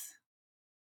 that's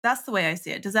the way I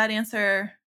see it. Does that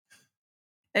answer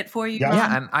it for you, Yeah. Ron?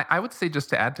 Yeah, and I would say just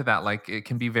to add to that, like it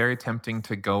can be very tempting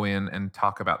to go in and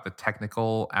talk about the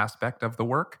technical aspect of the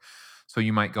work. So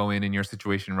you might go in your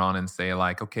situation, Ron, and say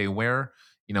like, okay, where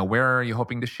are you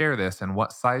hoping to share this, and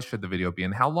what size should the video be,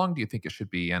 and how long do you think it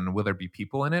should be, and will there be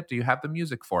people in it? Do you have the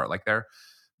music for it? Like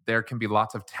there can be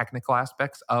lots of technical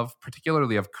aspects of,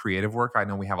 particularly of creative work. I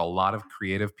know we have a lot of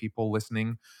creative people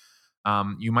listening.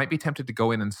 You might be tempted to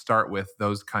go in and start with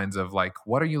those kinds of like,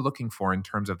 what are you looking for in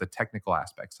terms of the technical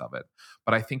aspects of it?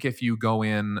 But I think if you go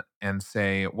in and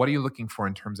say, what are you looking for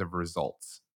in terms of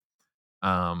results?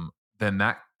 Then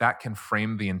that can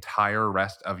frame the entire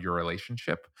rest of your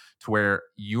relationship to where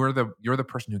you're the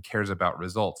person who cares about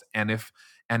results. And if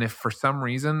for some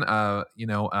reason,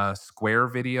 a square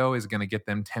video is going to get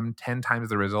them 10 times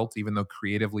the results, even though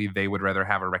creatively they would rather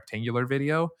have a rectangular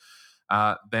video,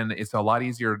 then it's a lot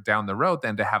easier down the road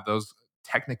than to have those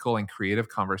technical and creative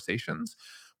conversations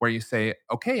where you say,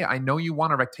 okay, I know you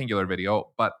want a rectangular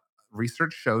video, but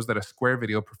research shows that a square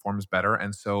video performs better.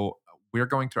 And so I'm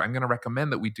going to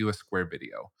recommend that we do a square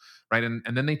video, right? And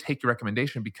then they take your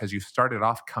recommendation because you started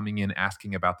off coming in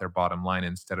asking about their bottom line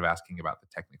instead of asking about the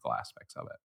technical aspects of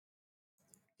it.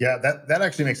 Yeah, that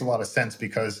actually makes a lot of sense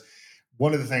because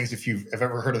one of the things, if you've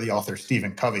ever heard of the author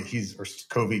Stephen Covey,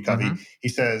 Covey, he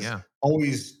says,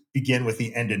 always begin with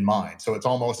the end in mind. So it's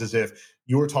almost as if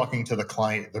you're talking to the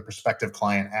client, the prospective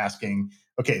client, asking,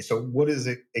 okay, so what is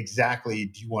it exactly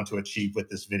do you want to achieve with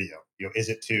this video? Is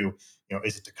it to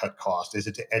cut cost? Is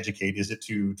it to educate? Is it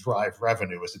to drive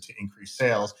revenue? Is it to increase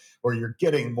sales? Or you're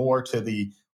getting more to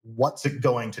the what's it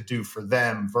going to do for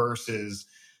them versus,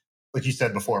 like you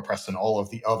said before, Preston, all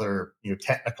of the other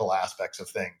technical aspects of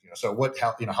things. So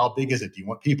how big is it? Do you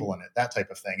want people in it? That type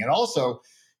of thing. And also,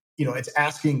 it's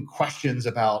asking questions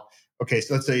about, okay,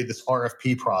 so let's say this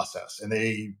RFP process, and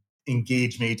they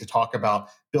engage me to talk about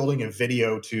building a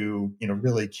video to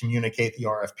really communicate the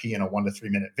RFP in a 1 to 3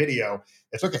 minute video.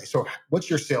 It's okay. So what's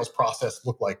your sales process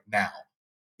look like now?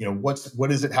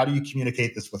 What is it? How do you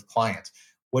communicate this with clients?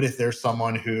 What if there's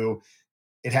someone who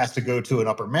it has to go to an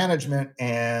upper management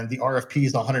and the RFP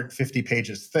is 150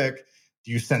 pages thick?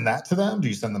 Do you send that to them? Do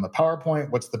you send them a PowerPoint?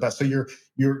 What's the best? So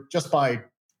you're just by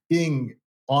being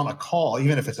on a call,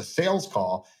 even if it's a sales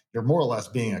call, you're more or less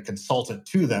being a consultant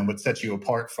to them, which sets you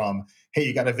apart from, hey,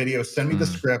 you got a video, send me the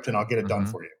script and I'll get it done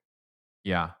for you.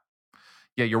 Yeah.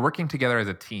 Yeah. You're working together as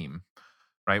a team,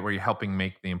 right? Where you're helping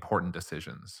make the important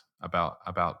decisions about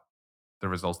the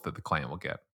results that the client will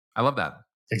get. I love that.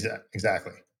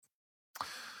 Exactly.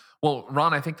 Well,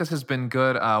 Ron, I think this has been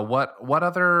good. What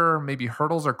other maybe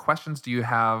hurdles or questions do you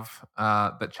have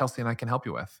that Chelsea and I can help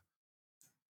you with?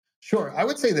 Sure. I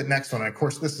would say the next one, of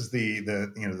course, this is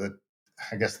the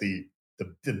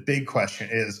big question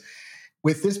is,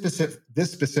 with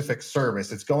this specific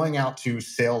service, it's going out to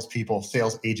salespeople,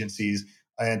 sales agencies,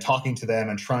 and talking to them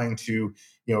and trying to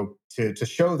to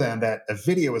show them that a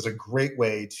video is a great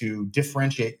way to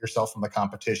differentiate yourself from the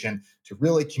competition, to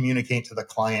really communicate to the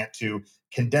client, to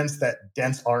condense that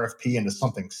dense RFP into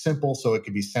something simple so it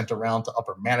could be sent around to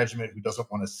upper management who doesn't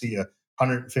want to see a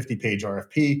 150-page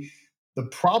RFP. The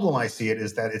problem I see it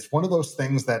is that it's one of those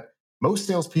things that most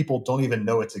salespeople don't even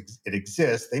know it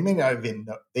exists. They may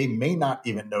not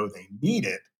even know they need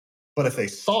it, but if they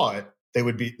saw it, they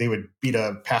would beat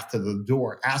a path to the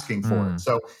door asking for it.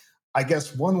 So I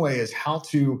guess one way is how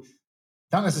to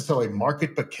not necessarily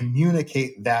market, but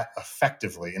communicate that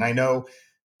effectively. And I know,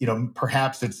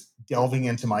 perhaps it's delving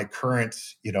into my current,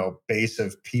 base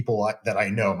of people that I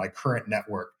know, my current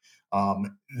network,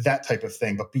 that type of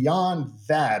thing. But beyond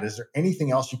that, is there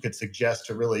anything else you could suggest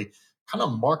to really kind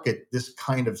of market this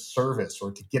kind of service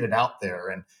or to get it out there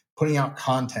and putting out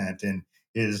content? And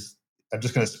I'm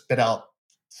just going to spit out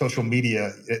social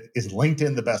media. Is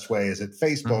LinkedIn the best way? Is it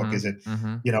Facebook? Is it,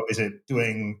 is it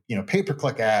doing,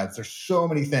 pay-per-click ads? There's so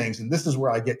many things. And this is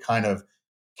where I get kind of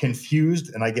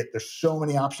confused and there's so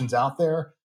many options out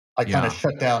there. I kind of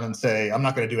shut down and say, I'm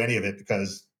not going to do any of it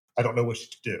because I don't know what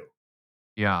to do.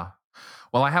 Yeah.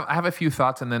 Well, I have a few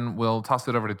thoughts, and then we'll toss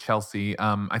it over to Chelsea.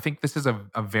 I think this is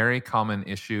a very common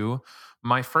issue.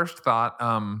 My first thought,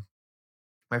 though,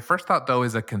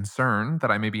 is a concern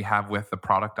that I maybe have with the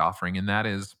product offering, and that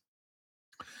is,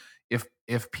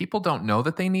 if people don't know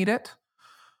that they need it,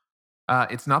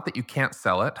 it's not that you can't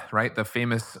sell it, right? The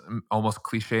famous, almost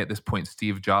cliche at this point,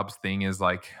 Steve Jobs thing is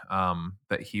like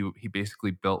that he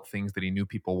basically built things that he knew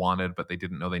people wanted, but they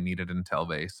didn't know they needed until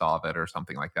they saw it or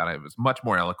something like that. It was much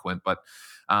more eloquent, but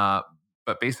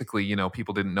basically,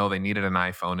 people didn't know they needed an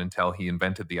iPhone until he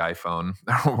invented the iPhone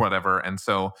or whatever. And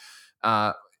so,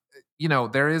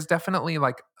 there is definitely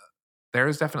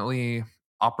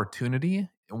opportunity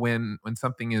when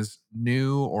something is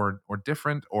new or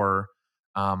different or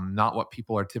not what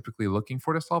people are typically looking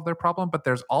for to solve their problem. But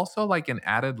there's also like an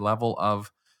added level of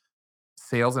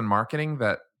sales and marketing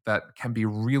that can be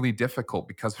really difficult,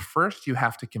 because first you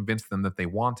have to convince them that they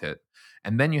want it,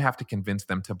 and then you have to convince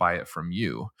them to buy it from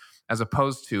you, as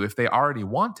opposed to if they already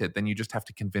want it, then you just have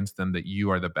to convince them that you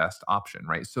are the best option,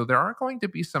 right? So there are going to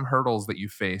be some hurdles that you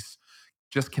face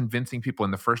just convincing people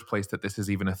in the first place that this is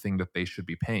even a thing that they should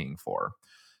be paying for.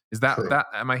 Is that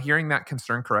am I hearing that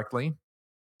concern correctly?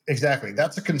 Exactly.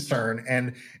 That's a concern.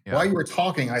 And while you were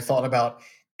talking, I thought about,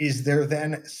 is there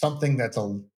then something that's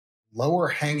a lower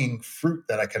hanging fruit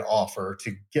that I could offer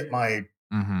to get my,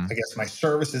 I guess, my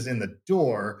services in the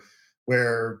door,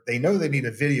 where they know they need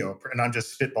a video, and I'm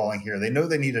just spitballing here. They know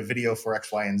they need a video for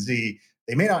X, Y, and Z.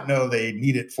 They may not know they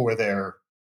need it for their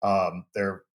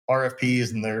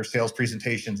RFPs and their sales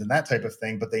presentations and that type of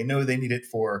thing, but they know they need it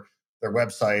for their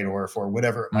website or for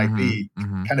whatever it might be.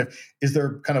 Kind of, is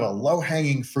there kind of a low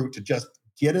hanging fruit to just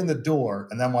get in the door,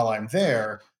 and then while I'm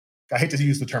there, I hate to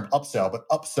use the term upsell, but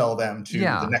upsell them to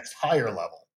the next higher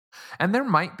level? And there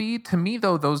might be, to me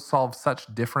though, those solve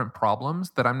such different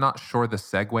problems that I'm not sure the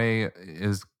segue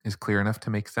is clear enough to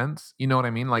make sense. You know what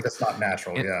I mean? Like, that's not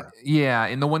natural. Yeah.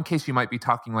 In the one case, you might be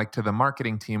talking like to the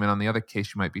marketing team, and on the other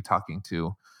case, you might be talking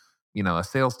to, a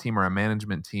sales team or a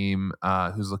management team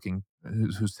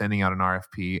who's sending out an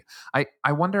RFP.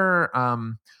 I wonder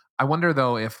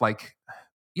though if, like,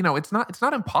 it's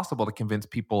not impossible to convince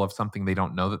people of something they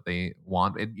don't know that they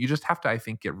want. You just have to, I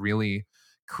think, get really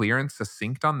clear and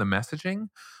succinct on the messaging.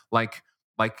 Like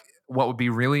what would be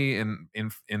really, in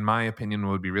my opinion,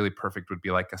 would be really perfect would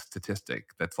be like a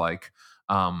statistic that's like,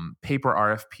 paper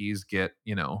RFPs get,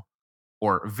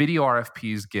 or video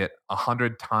RFPs get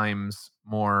 100 times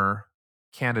more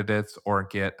candidates, or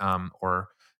get or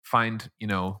find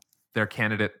their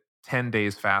candidate 10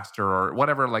 days faster, or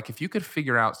whatever. Like, if you could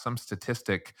figure out some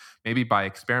statistic, maybe by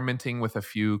experimenting with a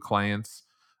few clients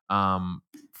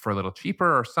for a little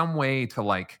cheaper, or some way to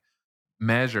like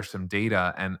measure some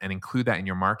data and include that in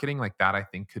your marketing, like that, I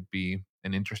think could be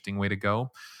an interesting way to go.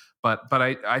 But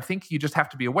I think you just have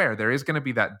to be aware there is going to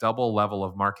be that double level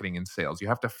of marketing and sales. You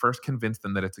have to first convince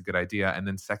them that it's a good idea, and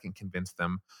then second, convince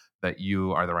them that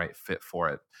you are the right fit for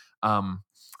it.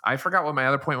 I forgot what my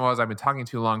other point was. I've been talking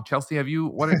too long. Chelsea,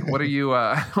 what are you,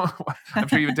 I'm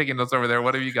sure you've been taking notes over there.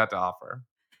 What have you got to offer?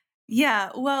 Yeah,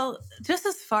 well, just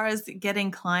as far as getting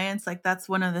clients, like that's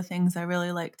one of the things I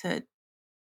really like to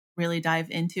really dive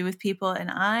into with people.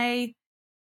 And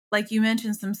like you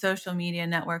mentioned some social media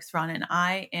networks, Ron, and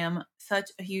I am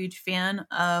such a huge fan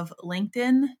of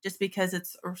LinkedIn, just because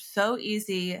it's so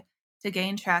easy to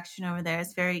gain traction over there.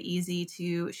 It's very easy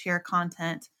to share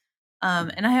content.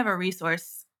 And I have a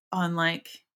resource on, like,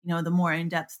 the more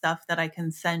in-depth stuff that I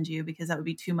can send you, because that would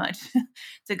be too much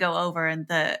to go over in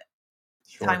the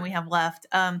time we have left.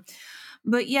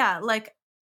 But yeah, like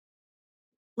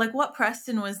what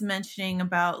Preston was mentioning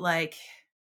about like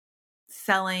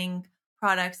selling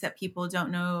products that people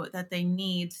don't know that they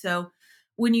need. So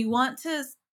when you want to,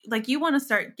 like, you want to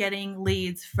start getting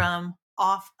leads from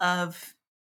off of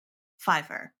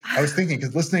Fiverr. I was thinking,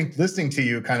 because listening to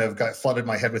you kind of got flooded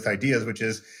my head with ideas, which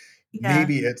is Yeah.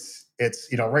 maybe it's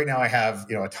right now I have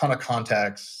a ton of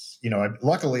contacts.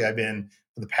 Luckily I've been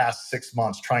for the past 6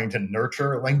 months trying to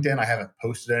nurture LinkedIn. I haven't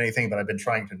posted anything, but I've been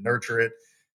trying to nurture it,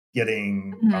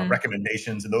 getting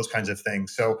recommendations and those kinds of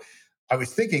things. So I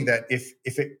was thinking that if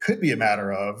it could be a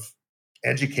matter of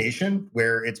education,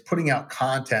 where it's putting out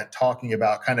content talking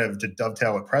about, kind of to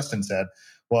dovetail what Preston said,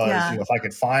 was if I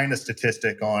could find a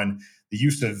statistic on the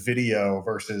use of video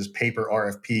versus paper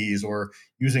RFPs, or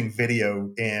using video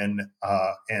in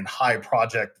high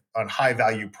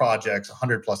value projects,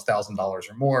 $100,000+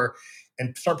 or more,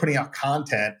 and start putting out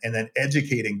content and then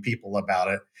educating people about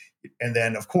it. And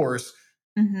then, of course,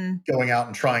 going out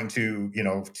and trying to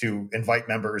invite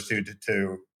members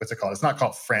to what's it called? It's not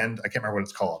called friend. I can't remember what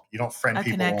it's called. You don't friend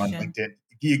people on LinkedIn.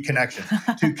 Connection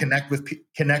to connect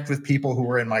with people who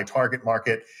are in my target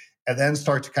market, and then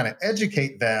start to kind of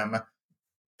educate them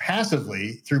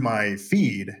passively through my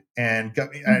feed. And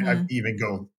I even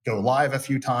go live a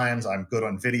few times. I'm good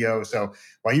on video. So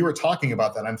while you were talking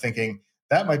about that, I'm thinking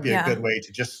that might be a good way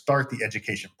to just start the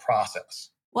education process.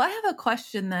 Well, I have a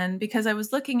question then, because I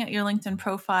was looking at your LinkedIn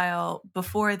profile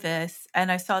before this,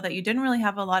 and I saw that you didn't really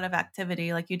have a lot of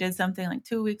activity. Like, you did something like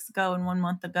 2 weeks ago and 1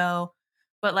 month ago,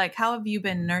 but like, how have you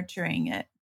been nurturing it?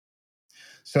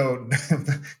 So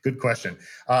good question.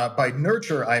 By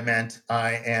nurture, I meant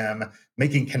I am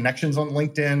making connections on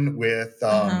LinkedIn with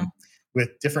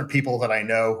different people that I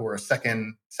know who are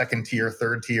second tier,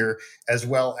 third tier, as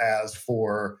well as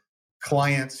for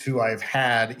clients who I've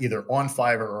had either on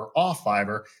Fiverr or off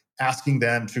Fiverr, asking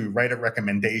them to write a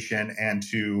recommendation and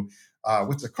to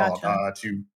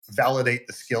to validate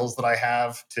the skills that I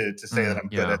have, to say that I'm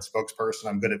good at spokesperson,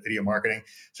 I'm good at video marketing.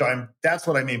 So that's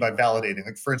what I mean by validating.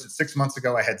 Like, for instance, 6 months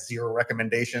ago, I had 0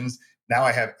 recommendations. Now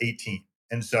I have 18.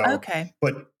 And so,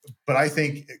 but I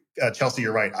think, Chelsea,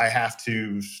 you're right. I have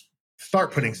to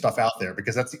start putting stuff out there,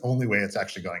 because that's the only way it's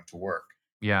actually going to work.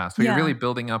 Yeah. So you're really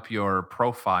building up your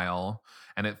profile,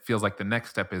 and it feels like the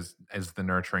next step is the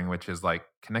nurturing, which is like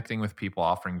connecting with people,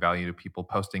 offering value to people,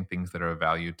 posting things that are of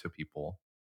value to people.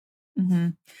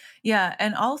 Yeah.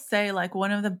 And I'll say, like,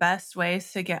 one of the best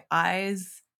ways to get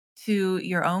eyes to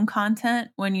your own content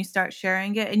when you start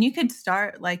sharing it, and you could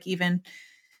start like even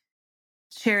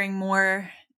sharing more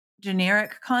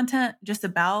generic content just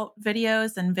about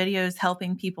videos, and videos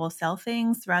helping people sell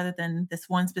things rather than this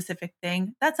one specific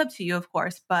thing. That's up to you, of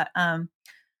course. But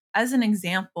as an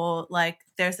example, like,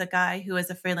 there's a guy who is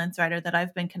a freelance writer that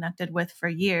I've been connected with for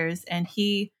years, and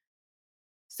he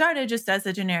started just as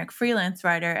a generic freelance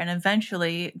writer, and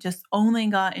eventually just only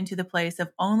got into the place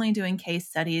of only doing case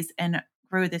studies, and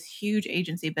grew this huge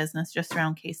agency business just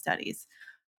around case studies.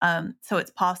 So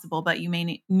it's possible, but you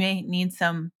may need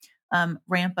some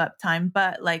ramp up time.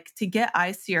 But like, to get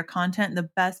eyes to your content, the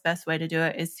best way to do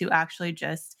it is to actually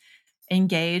just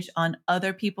engage on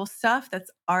other people's stuff that's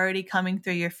already coming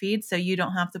through your feed, so you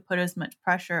don't have to put as much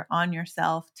pressure on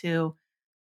yourself to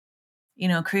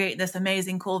create this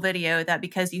amazing, cool video that,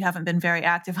 because you haven't been very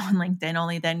active on LinkedIn,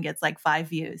 only then gets like 5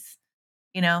 views,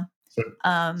 So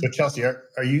Chelsea,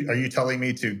 are you telling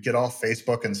me to get off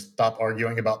Facebook and stop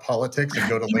arguing about politics and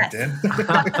go to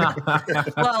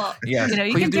LinkedIn? Well, yes,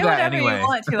 you can do whatever you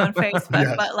want to on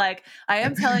Facebook, but like, I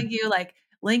am telling you, like,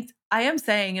 I am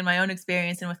saying, in my own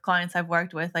experience and with clients I've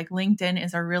worked with, like, LinkedIn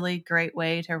is a really great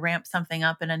way to ramp something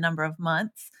up in a number of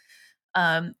months.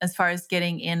 As far as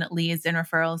getting in leads and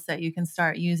referrals that you can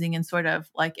start using, and sort of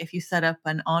like, if you set up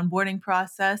an onboarding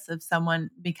process of someone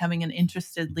becoming an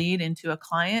interested lead into a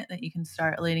client, that you can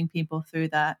start leading people through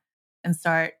that and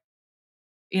start,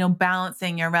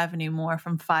 balancing your revenue more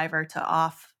from Fiverr to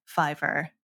off Fiverr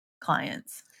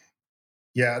clients.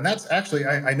 Yeah, and that's actually,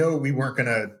 I know we weren't going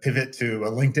to pivot to a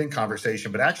LinkedIn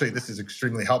conversation, but actually this is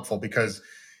extremely helpful, because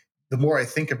the more I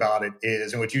think about it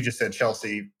is, and what you just said,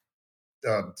 Chelsea,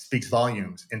 speaks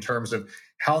volumes in terms of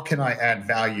how can I add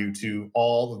value to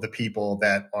all of the people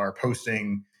that are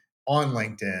posting on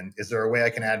LinkedIn? Is there a way I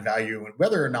can add value, and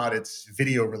whether or not it's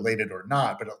video related or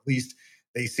not, but at least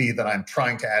they see that I'm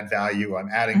trying to add value. I'm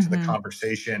adding to the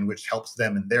conversation, which helps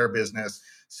them in their business.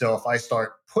 So if I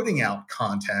start putting out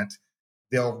content,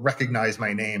 they'll recognize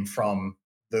my name from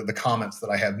the comments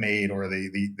that I have made, or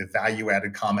the value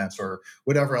added comments, or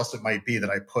whatever else it might be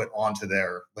that I put onto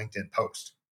their LinkedIn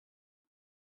post.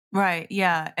 Right.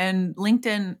 Yeah. And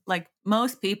LinkedIn, like,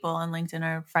 most people on LinkedIn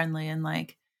are friendly, and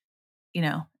like,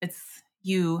 it's,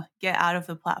 you get out of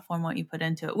the platform what you put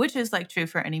into it, which is like true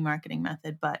for any marketing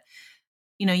method. But,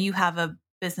 you have a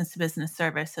business to business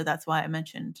service. So that's why I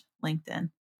mentioned LinkedIn.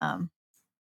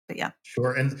 But yeah.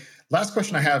 Sure. And last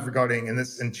question I have regarding,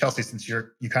 and Chelsea, since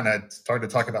you kind of started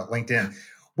to talk about LinkedIn,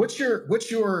 what's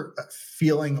your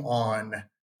feeling on,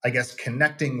 I guess,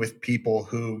 connecting with people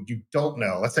who you don't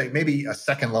know? Let's say maybe a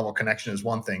second level connection is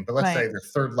one thing, but let's say they're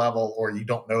third level or you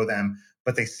don't know them,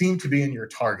 but they seem to be in your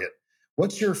target.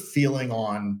 What's your feeling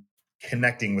on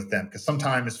connecting with them? Because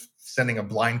sometimes sending a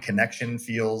blind connection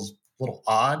feels a little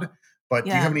odd, but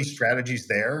do you have any strategies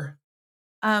there?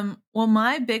 Well,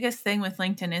 my biggest thing with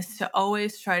LinkedIn is to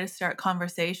always try to start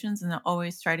conversations and to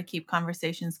always try to keep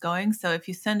conversations going. So if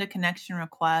you send a connection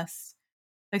request,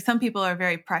 like some people are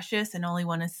very precious and only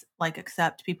want to like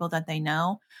accept people that they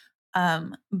know.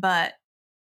 But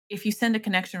if you send a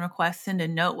connection request, send a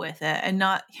note with it and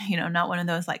not, not one of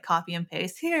those like copy and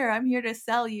paste here, I'm here to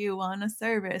sell you on a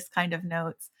service kind of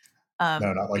notes.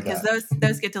 No, not like Because that.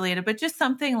 those get deleted, but just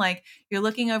something like you're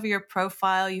looking over your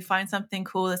profile, you find something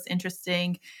cool that's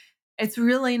interesting. It's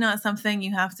really not something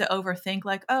you have to overthink,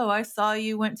 like, oh, I saw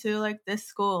you went to like this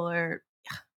school or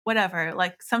whatever,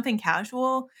 like something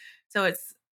casual. So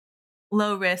it's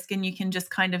low risk and you can just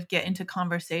kind of get into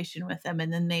conversation with them.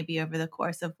 And then maybe over the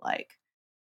course of like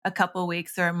a couple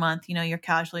weeks or a month, you're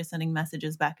casually sending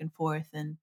messages back and forth,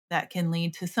 and that can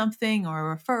lead to something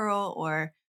or a referral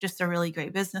or just a really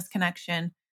great business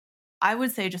connection. I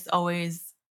would say just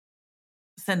always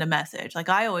send a message. Like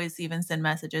I always even send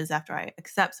messages after I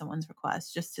accept someone's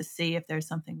request just to see if there's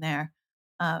something there.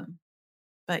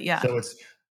 But yeah, So it's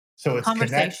connect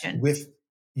conversation. with,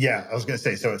 yeah, I was going to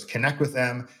say, so it's connect with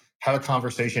them, have a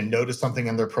conversation, notice something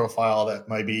in their profile that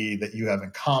might be that you have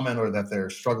in common or that they're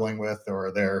struggling with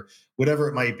or they're whatever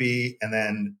it might be. And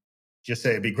then just say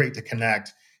it'd be great to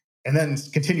connect and then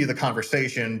continue the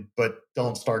conversation, but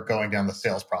don't start going down the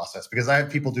sales process because I have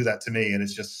people do that to me and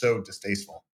it's just so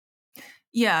distasteful.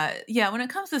 Yeah. Yeah. When it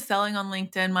comes to selling on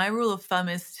LinkedIn, my rule of thumb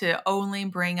is to only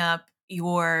bring up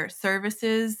your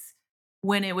services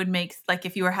when it would make, like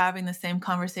if you were having the same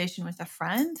conversation with a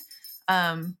friend,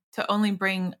 to only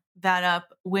bring that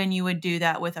up when you would do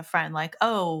that with a friend. Like,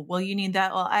 oh, well, you need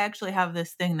that. Well, I actually have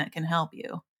this thing that can help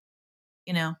you,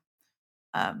 you know?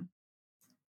 Um,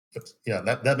 Yeah,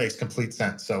 that makes complete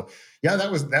sense. So yeah,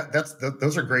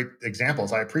 those are great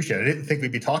examples. I appreciate it. I didn't think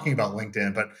we'd be talking about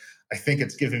LinkedIn, but I think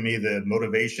it's given me the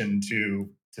motivation to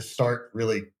start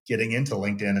really getting into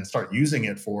LinkedIn and start using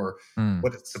it for Mm.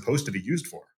 what it's supposed to be used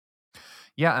for.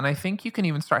 Yeah, and I think you can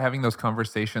even start having those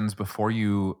conversations before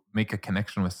you make a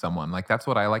connection with someone. Like that's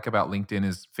what I like about LinkedIn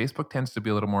is Facebook tends to be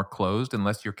a little more closed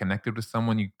unless you're connected with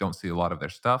someone, you don't see a lot of their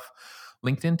stuff.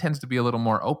 LinkedIn tends to be a little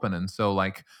more open, and so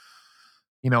like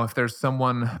if there's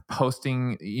someone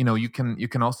posting, you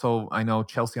can also, I know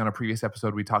Chelsea on a previous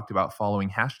episode we talked about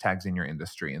following hashtags in your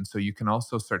industry, and so you can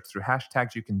also search through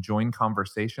hashtags. You can join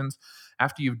conversations.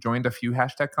 After you've joined a few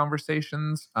hashtag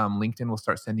conversations, LinkedIn will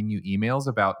start sending you emails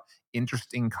about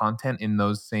interesting content in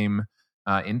those same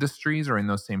industries or in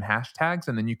those same hashtags,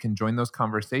 and then you can join those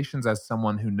conversations as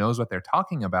someone who knows what they're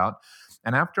talking about.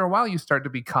 And after a while, you start to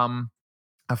become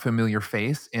a familiar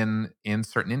face in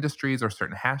certain industries or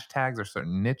certain hashtags or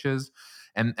certain niches.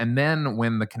 And then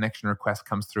when the connection request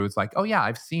comes through, it's like, oh yeah,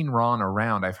 I've seen Ron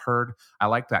around. I've heard, I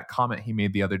liked that comment he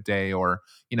made the other day, or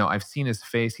I've seen his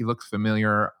face. He looks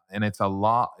familiar, and it's a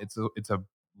lot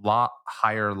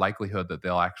higher likelihood that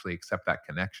they'll actually accept that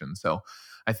connection. So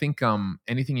I think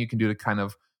anything you can do to kind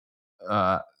of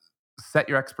uh, set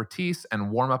your expertise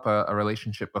and warm up a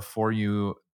relationship before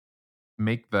you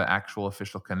make the actual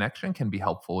official connection can be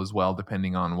helpful as well,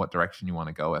 depending on what direction you want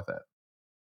to go with it.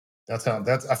 That's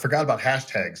I forgot about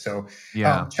hashtags. So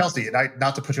Yeah. Chelsea, and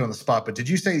not to put you on the spot, but did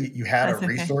you say you had a that's okay.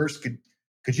 resource? Could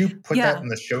you put that Yeah. in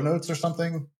the show notes or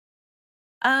something?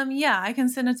 Yeah, I can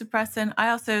send it to Preston. I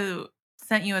also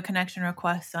sent you a connection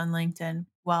request on LinkedIn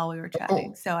while we were Oh, chatting,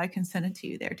 cool. so I can send it to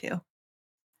you there too.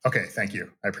 Okay, thank you.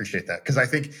 I appreciate that because I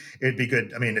think it'd be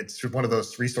good. I mean, it's one of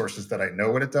those resources that I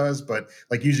know what it does, but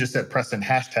like you just said, Preston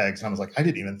hashtags, and I was like, I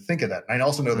didn't even think of that. And I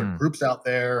also know there are Mm, groups out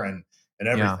there and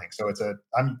yeah. everything. So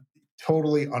I'm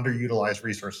totally underutilized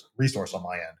resource on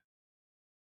my end.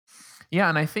 Yeah.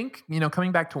 And I think,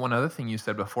 coming back to one other thing you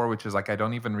said before, which is like, I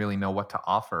don't even really know what to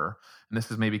offer. And this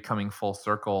is maybe coming full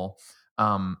circle.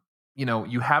 Um,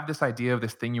 you have this idea of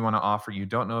this thing you want to offer. You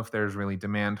don't know if there's really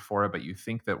demand for it, but you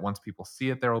think that once people see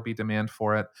it, there will be demand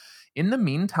for it. In the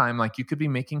meantime, like you could be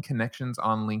making connections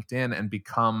on LinkedIn and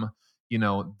become,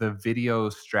 the video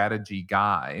strategy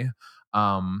guy.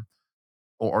 Um,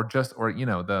 or just or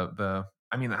the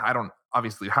I mean, I don't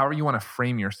obviously, however you want to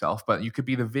frame yourself, but you could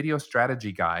be the video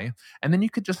strategy guy. And then you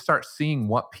could just start seeing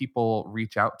what people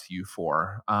reach out to you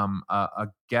for. A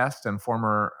guest and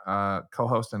former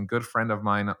co-host and good friend of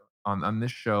mine on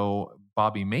this show,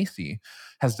 Bobby Macy,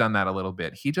 has done that a little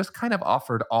bit. He just kind of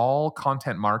offered all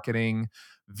content marketing,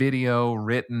 video,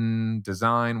 written,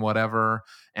 design, whatever.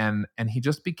 And he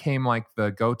just became like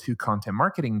the go-to content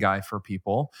marketing guy for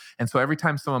people. And so every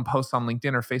time someone posts on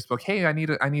LinkedIn or Facebook, hey, I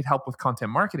need help with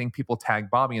content marketing, people tag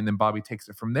Bobby, and then Bobby takes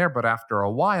it from there. But after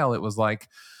a while, it was like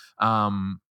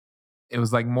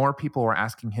more people were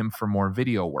asking him for more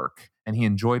video work, and he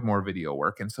enjoyed more video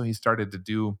work. And so he started to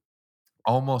do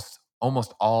almost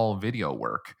all video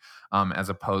work, as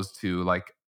opposed to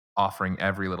like offering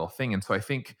every little thing. And so I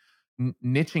think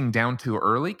niching down too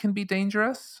early can be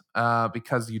dangerous,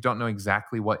 because you don't know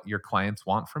exactly what your clients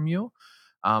want from you.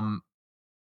 And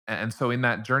so in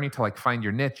that journey to like find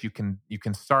your niche, you can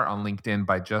start on LinkedIn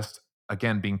by just,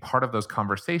 again, being part of those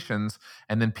conversations.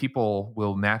 And then people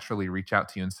will naturally reach out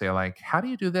to you and say like, how do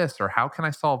you do this? Or how can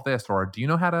I solve this? Or do you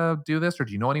know how to do this? Or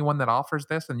do you know anyone that offers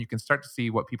this? And you can start to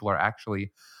see what people are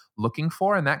actually looking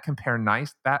for. And that can pair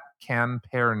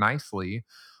nicely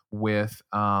with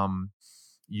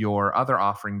your other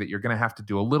offering that you're going to have to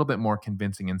do a little bit more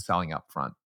convincing and selling up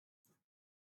front.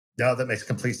 No, that makes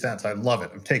complete sense. I love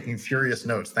it. I'm taking furious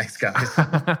notes. Thanks, guys.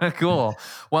 Cool.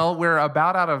 Well, we're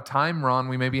about out of time, Ron.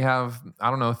 We maybe have,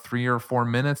 3 or 4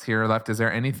 minutes here left. Is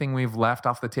there anything we've left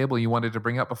off the table you wanted to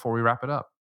bring up before we wrap it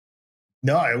up?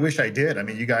 No, I wish I did. I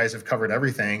mean, you guys have covered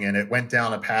everything, and it went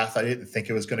down a path I didn't think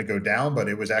it was going to go down, but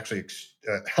it was actually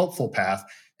a helpful path.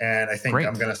 And I think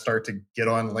I'm going to start to get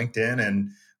on LinkedIn, and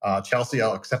Chelsea,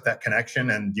 I'll accept that connection,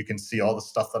 and you can see all the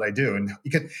stuff that I do. And you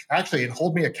can actually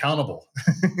hold me accountable.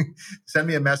 Send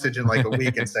me a message in like a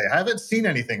week and say, I haven't seen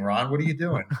anything, Ron. What are you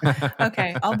doing?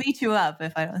 Okay. I'll beat you up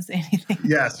if I don't say anything.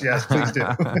 Yes, please do.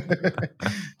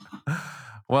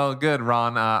 Well, good,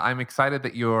 Ron. I'm excited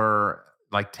that you're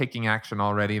like taking action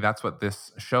already. That's what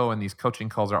this show and these coaching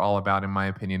calls are all about, in my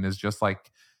opinion, is just like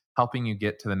helping you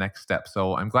get to the next step.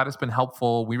 So I'm glad it's been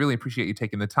helpful. We really appreciate you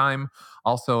taking the time.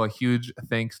 Also, a huge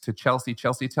thanks to Chelsea.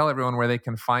 Chelsea, tell everyone where they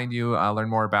can find you, learn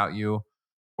more about you.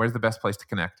 Where's the best place to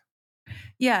connect?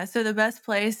 Yeah, so the best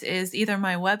place is either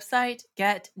my website,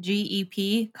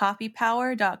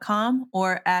 getgepcopypower.com,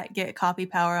 or at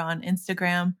getcopypower on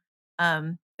Instagram.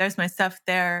 There's my stuff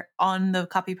there. On the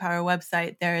Copy Power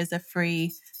website, there is a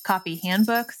free copy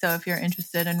handbook. So if you're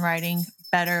interested in writing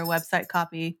better website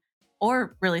copy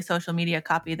or really social media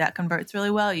copy that converts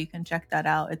really well, you can check that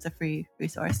out. It's a free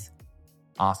resource.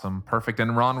 Awesome. Perfect.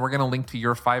 And Ron, we're going to link to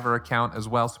your Fiverr account as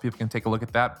well, so people can take a look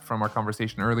at that from our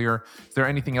conversation earlier. Is there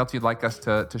anything else you'd like us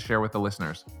to share with the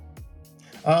listeners?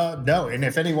 No. And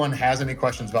if anyone has any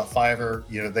questions about Fiverr,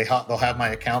 they'll have my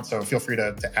account. So feel free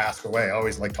to ask away. I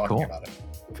always like talking about it.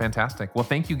 Fantastic. Well,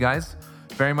 thank you guys.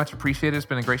 Very much appreciated. It's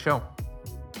been a great show.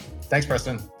 Thanks,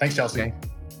 Preston. Thanks, Chelsea. Okay.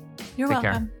 You're Take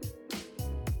welcome. Care.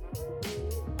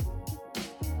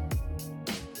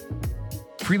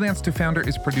 Freelance to Founder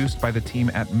is produced by the team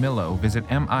at Millo. Visit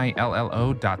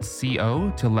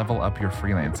millo.co to level up your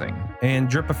freelancing. And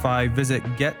Dripify, visit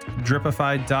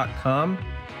getdripify.com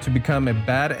to become a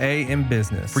bad A in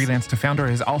business. Freelance to Founder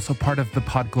is also part of The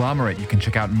Podglomerate. You can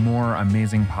check out more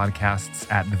amazing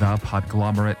podcasts at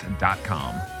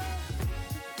thepodglomerate.com.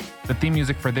 The theme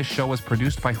music for this show was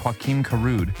produced by Joaquin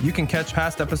Carud. You can catch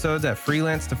past episodes at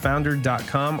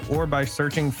freelancetofounder.com or by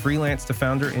searching Freelance to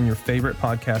Founder in your favorite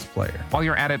podcast player. While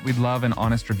you're at it, we'd love an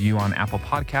honest review on Apple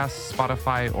Podcasts,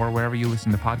 Spotify, or wherever you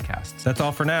listen to podcasts. That's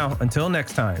all for now. Until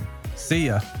next time. See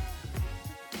ya.